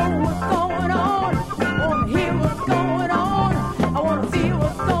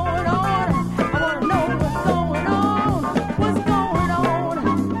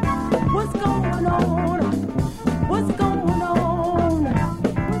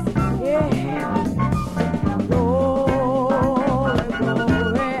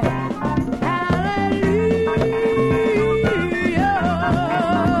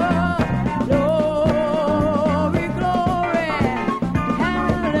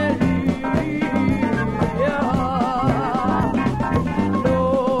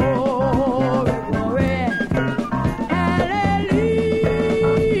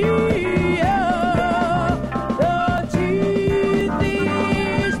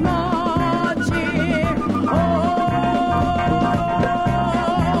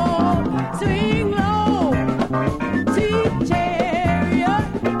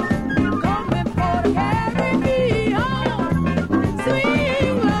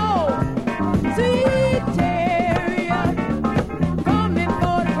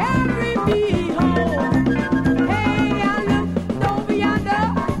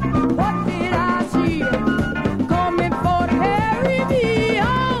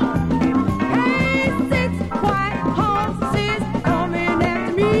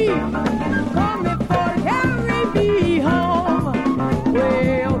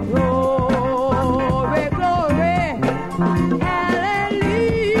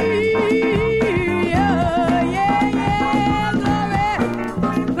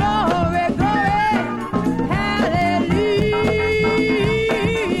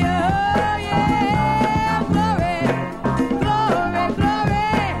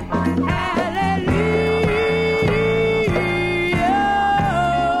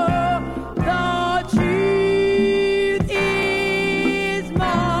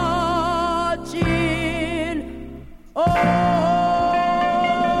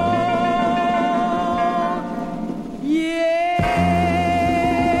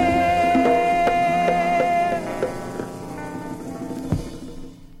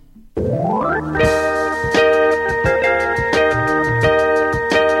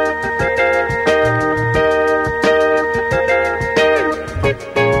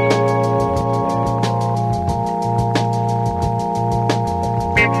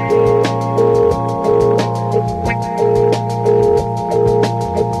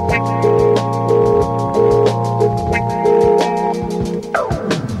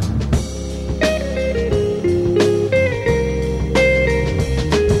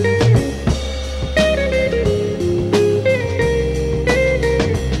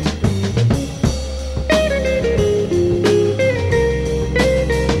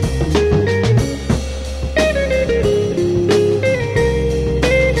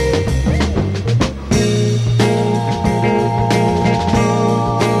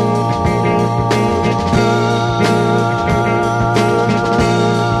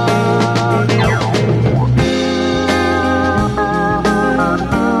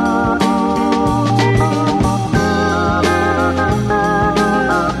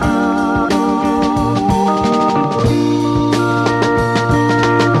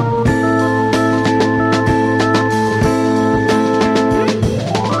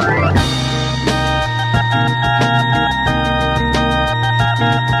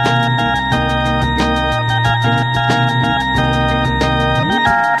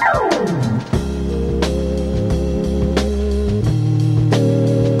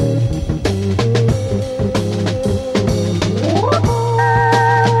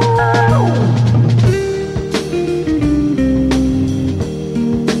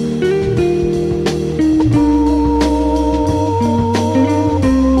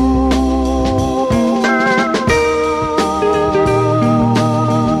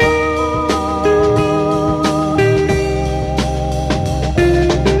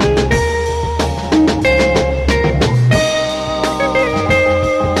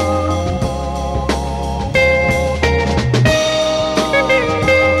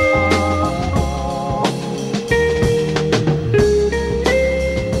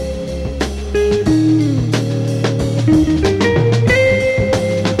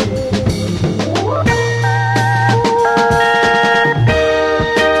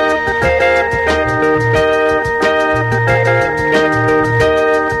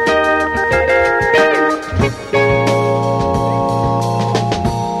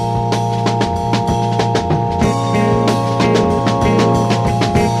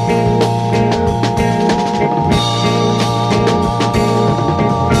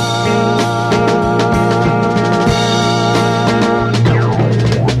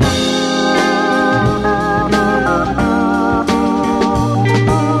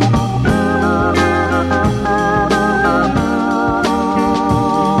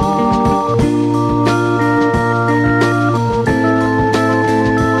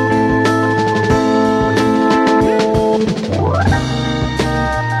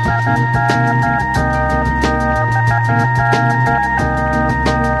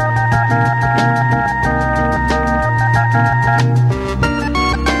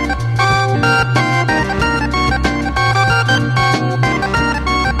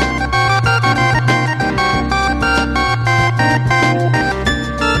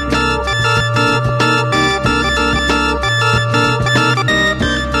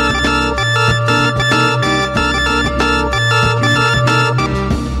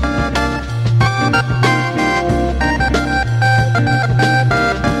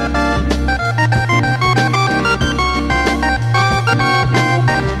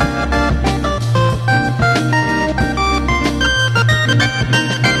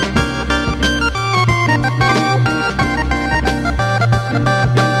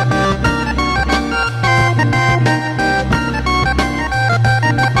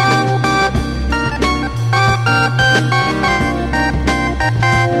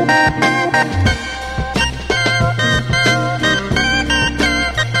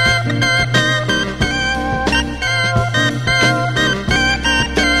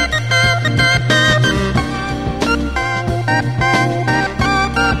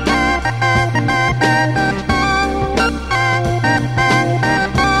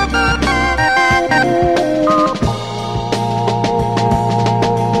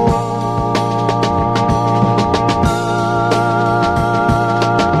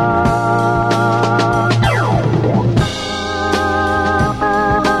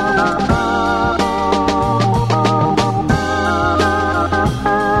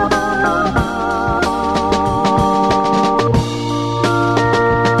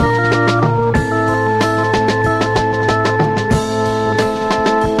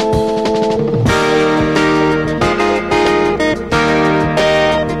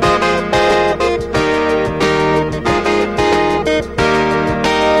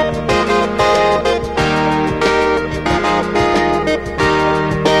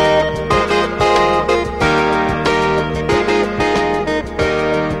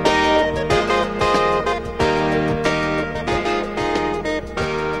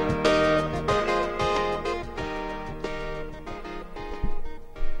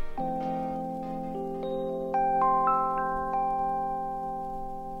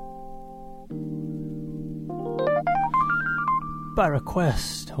 By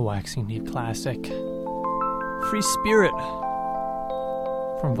request, a Waxing Deep classic. Free Spirit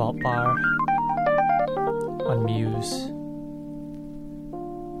from Vault Bar on Muse.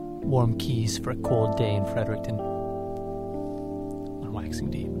 Warm Keys for a Cold Day in Fredericton on Waxing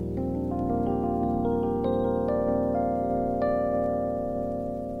Deep.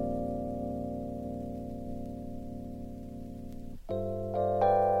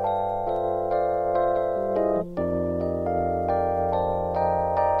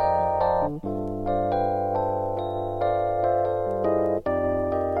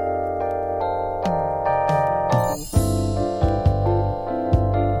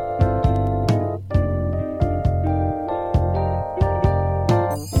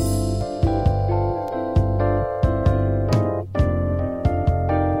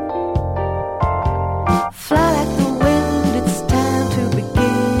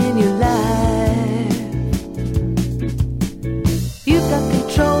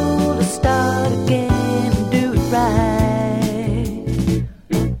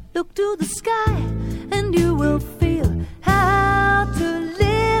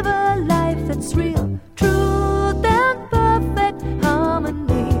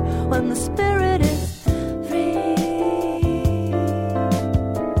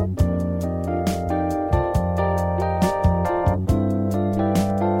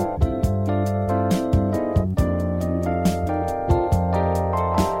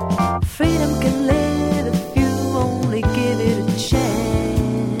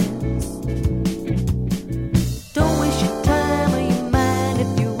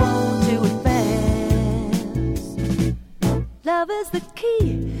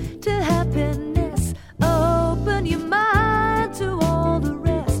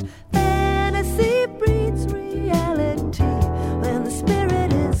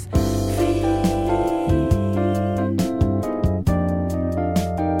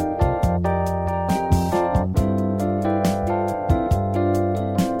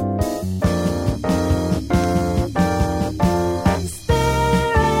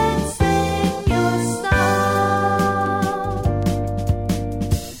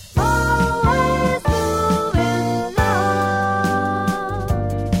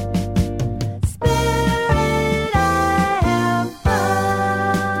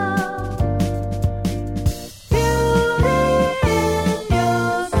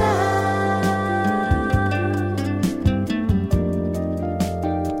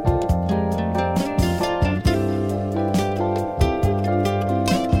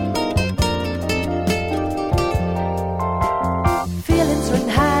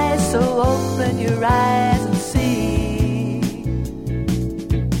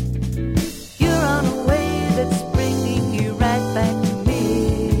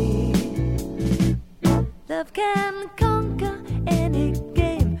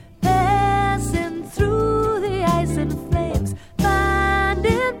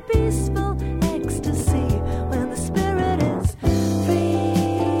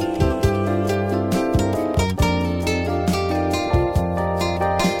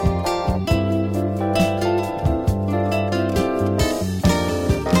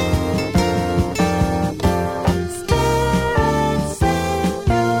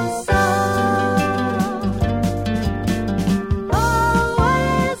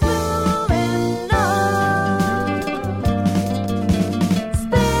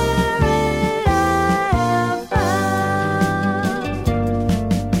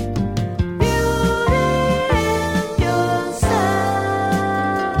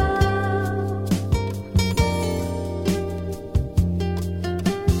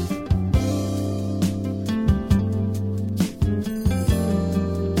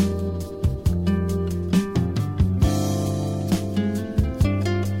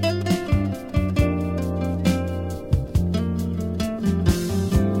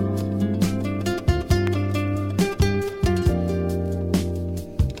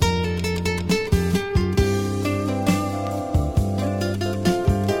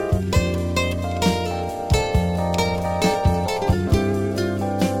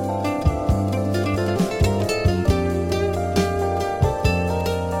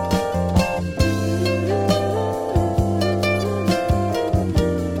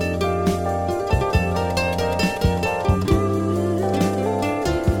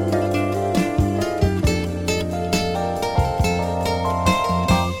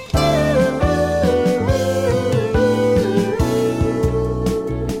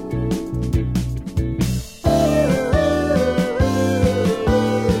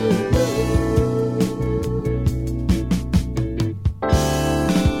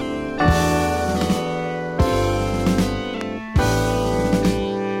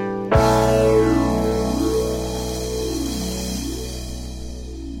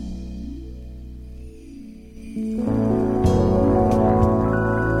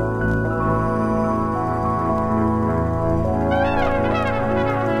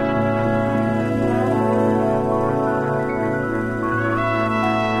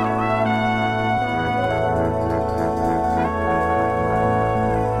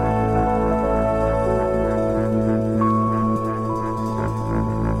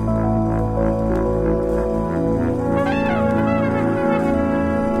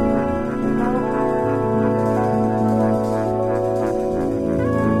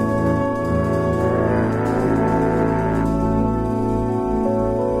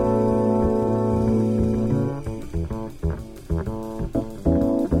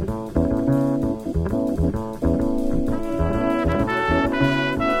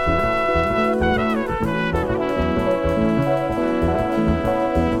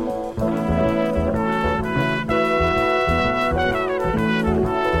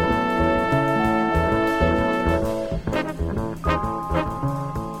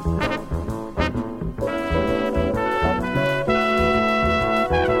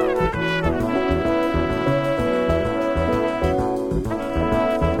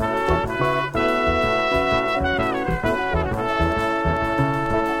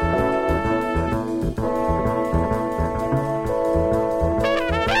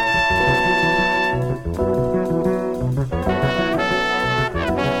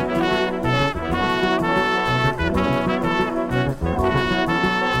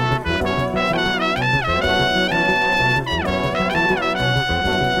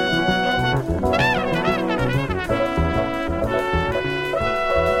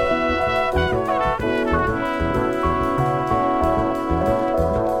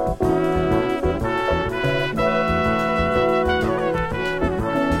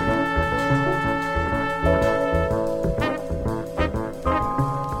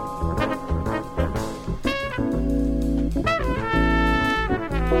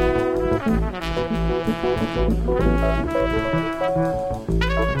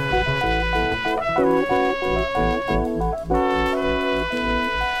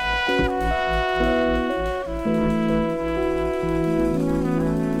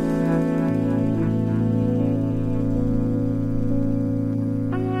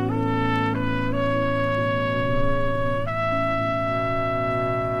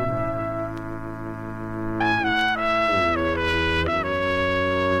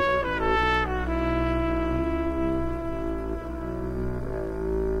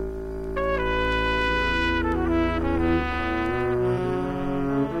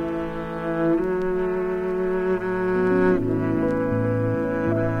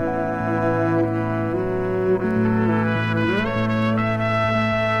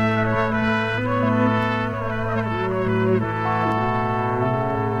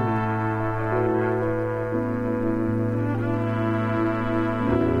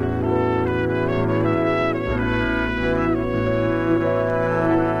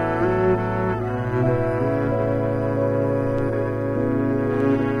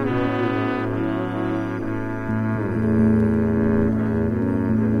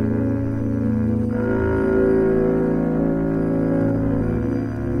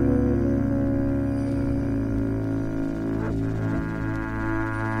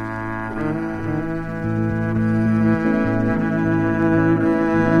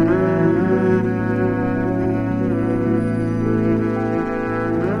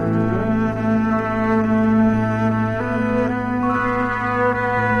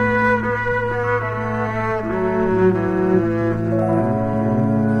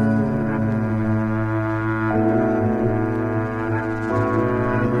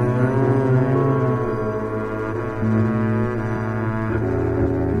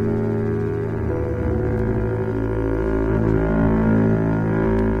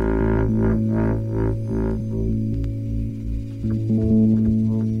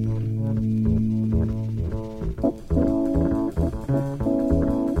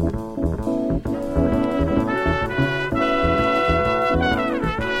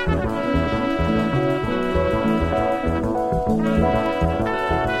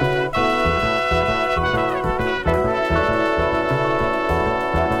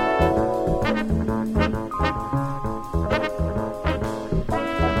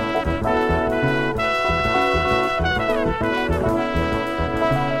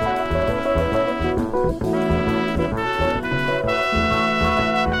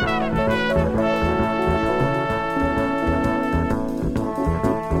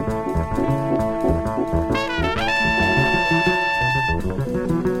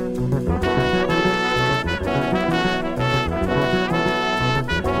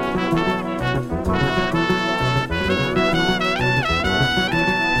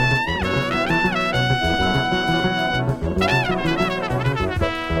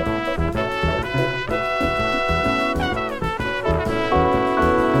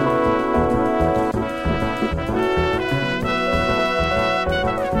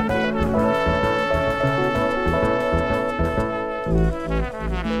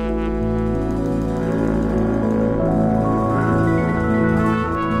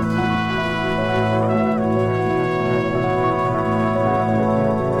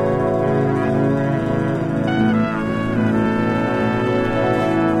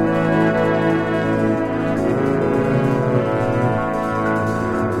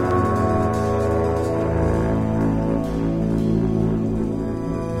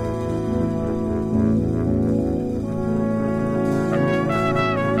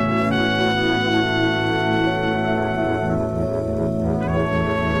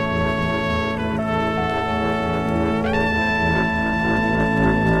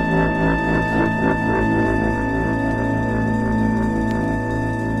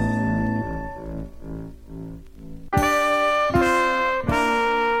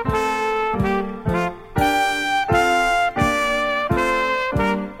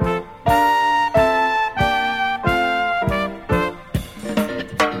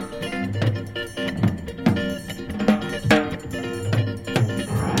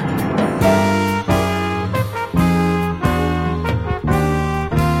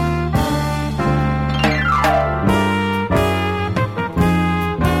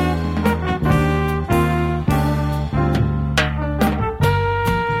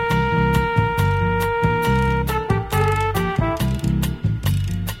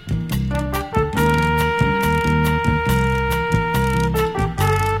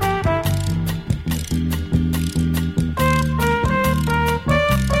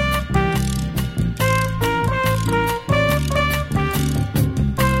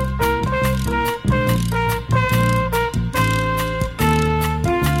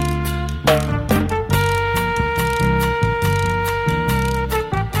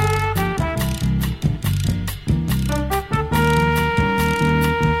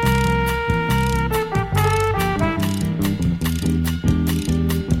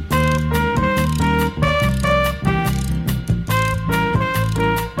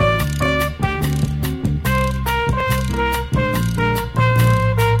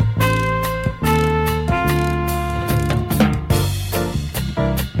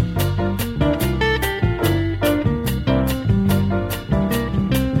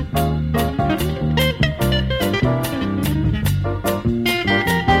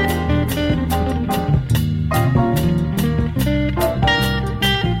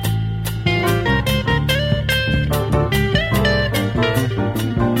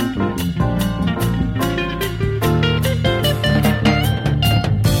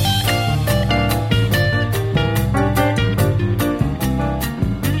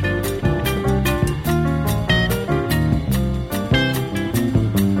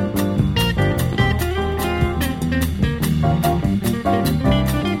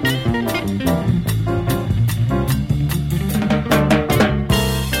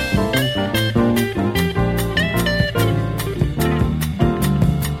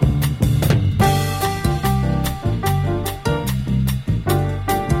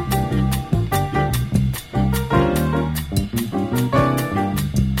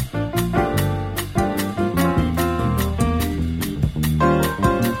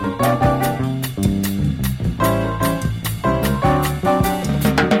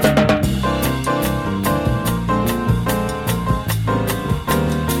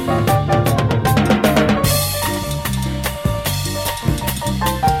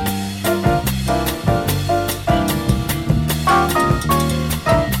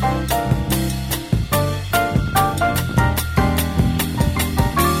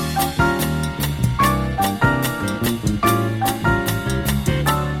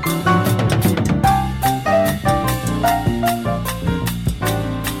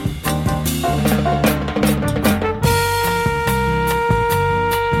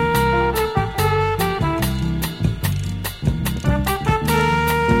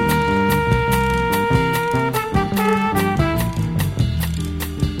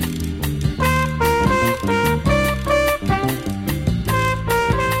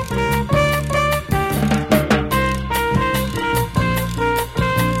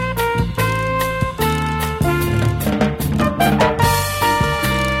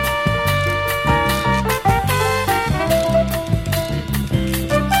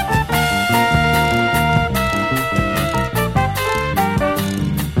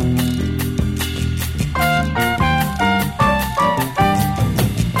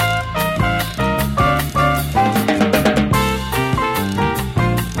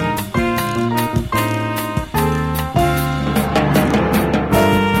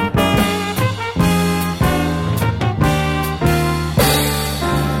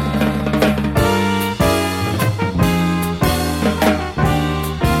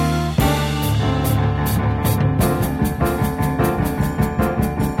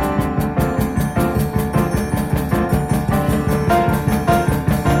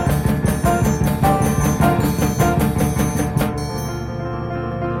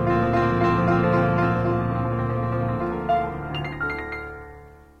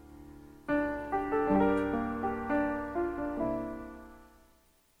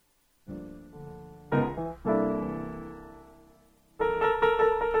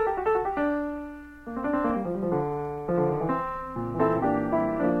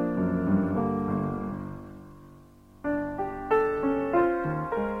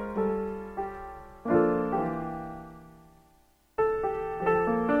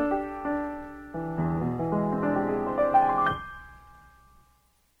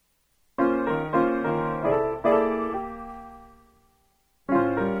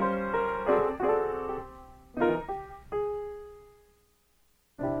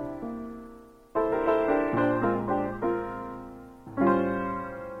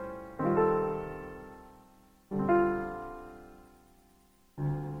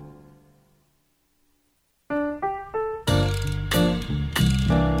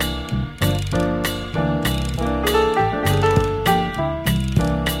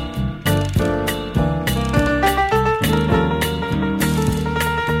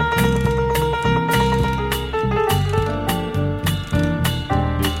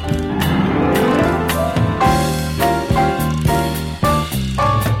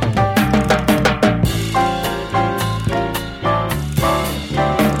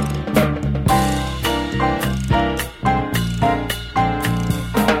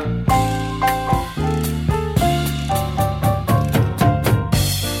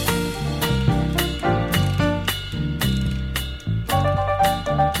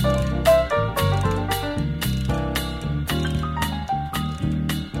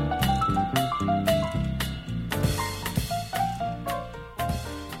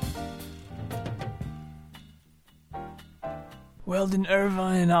 Weldon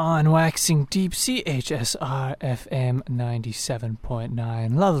Irvine on Waxing Deep, CHSR FM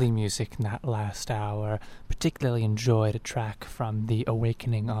 97.9. Lovely music in that last hour. Particularly enjoyed a track from The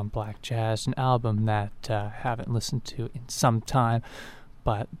Awakening on Black Jazz, an album that I haven't listened to in some time,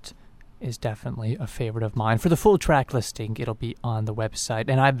 but is definitely a favorite of mine. For the full track listing, it'll be on the website,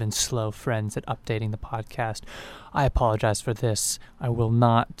 and I've been slow, friends, at updating the podcast. I apologize for this. I will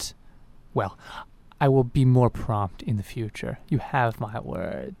be more prompt in the future. You have my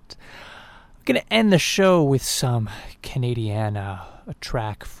word. I'm going to end the show with some Canadiana, a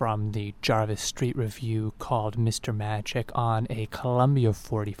track from the Jarvis Street Review called Mr. Magic on a Columbia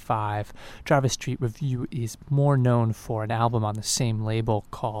 45. Jarvis Street Review is more known for an album on the same label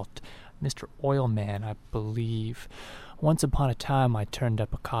called Mr. Oilman, I believe. Once upon a time, I turned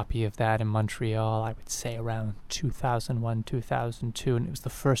up a copy of that in Montreal, I would say around 2001, 2002, and it was the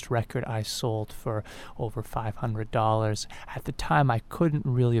first record I sold for over $500. At the time, I couldn't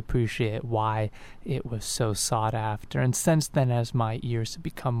really appreciate why it was so sought after, and since then, as my ears have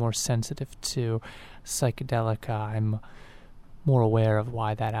become more sensitive to psychedelica, I'm more aware of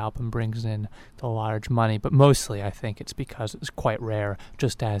why that album brings in the large money, but mostly I think it's because it's quite rare,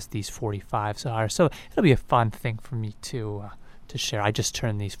 just as these 45s are. So it'll be a fun thing for me to share. I just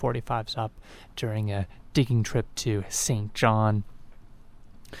turned these 45s up during a digging trip to St. John.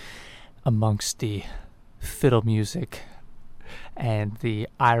 Amongst the fiddle music and the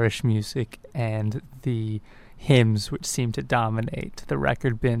Irish music and the hymns which seem to dominate the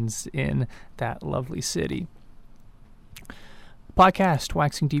record bins in that lovely city. Podcast,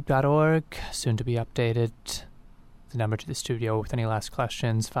 waxingdeep.org, soon to be updated. The number to the studio with any last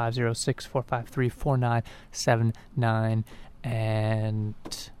questions, 506-453-4979. And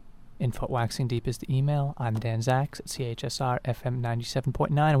info at Waxing Deep is the email. I'm Dan Zacks at CHSR FM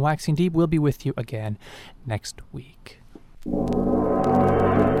 97.9. And Waxing Deep will be with you again next week.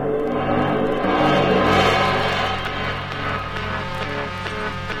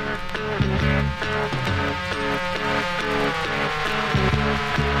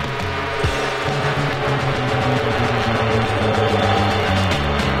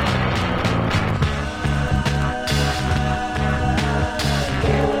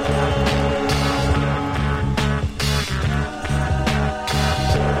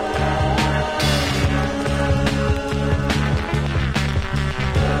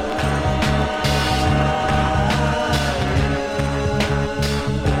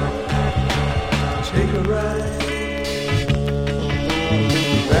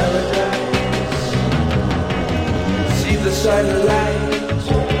 Silent light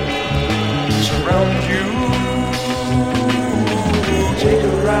surround you. Take a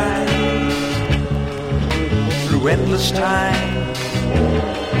ride through endless time.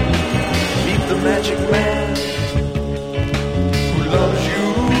 Meet the magic man who loves you.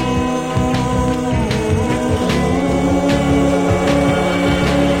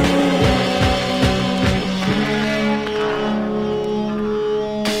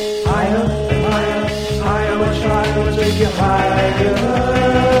 Higher and higher, higher, much higher, take you higher.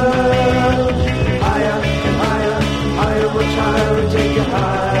 Higher and higher, higher, much higher, take you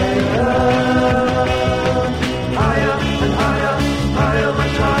higher. Higher and higher, higher,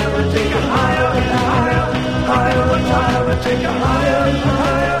 much higher, take you higher and higher. Higher, much higher, take you higher and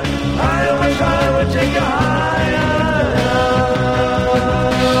higher. Higher, much higher, take you higher.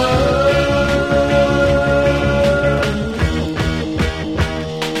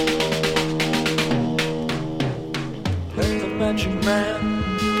 Magic man,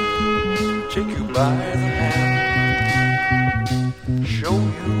 take you by the hand, show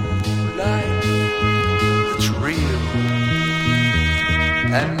you life that's real,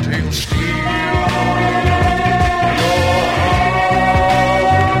 and he'll steal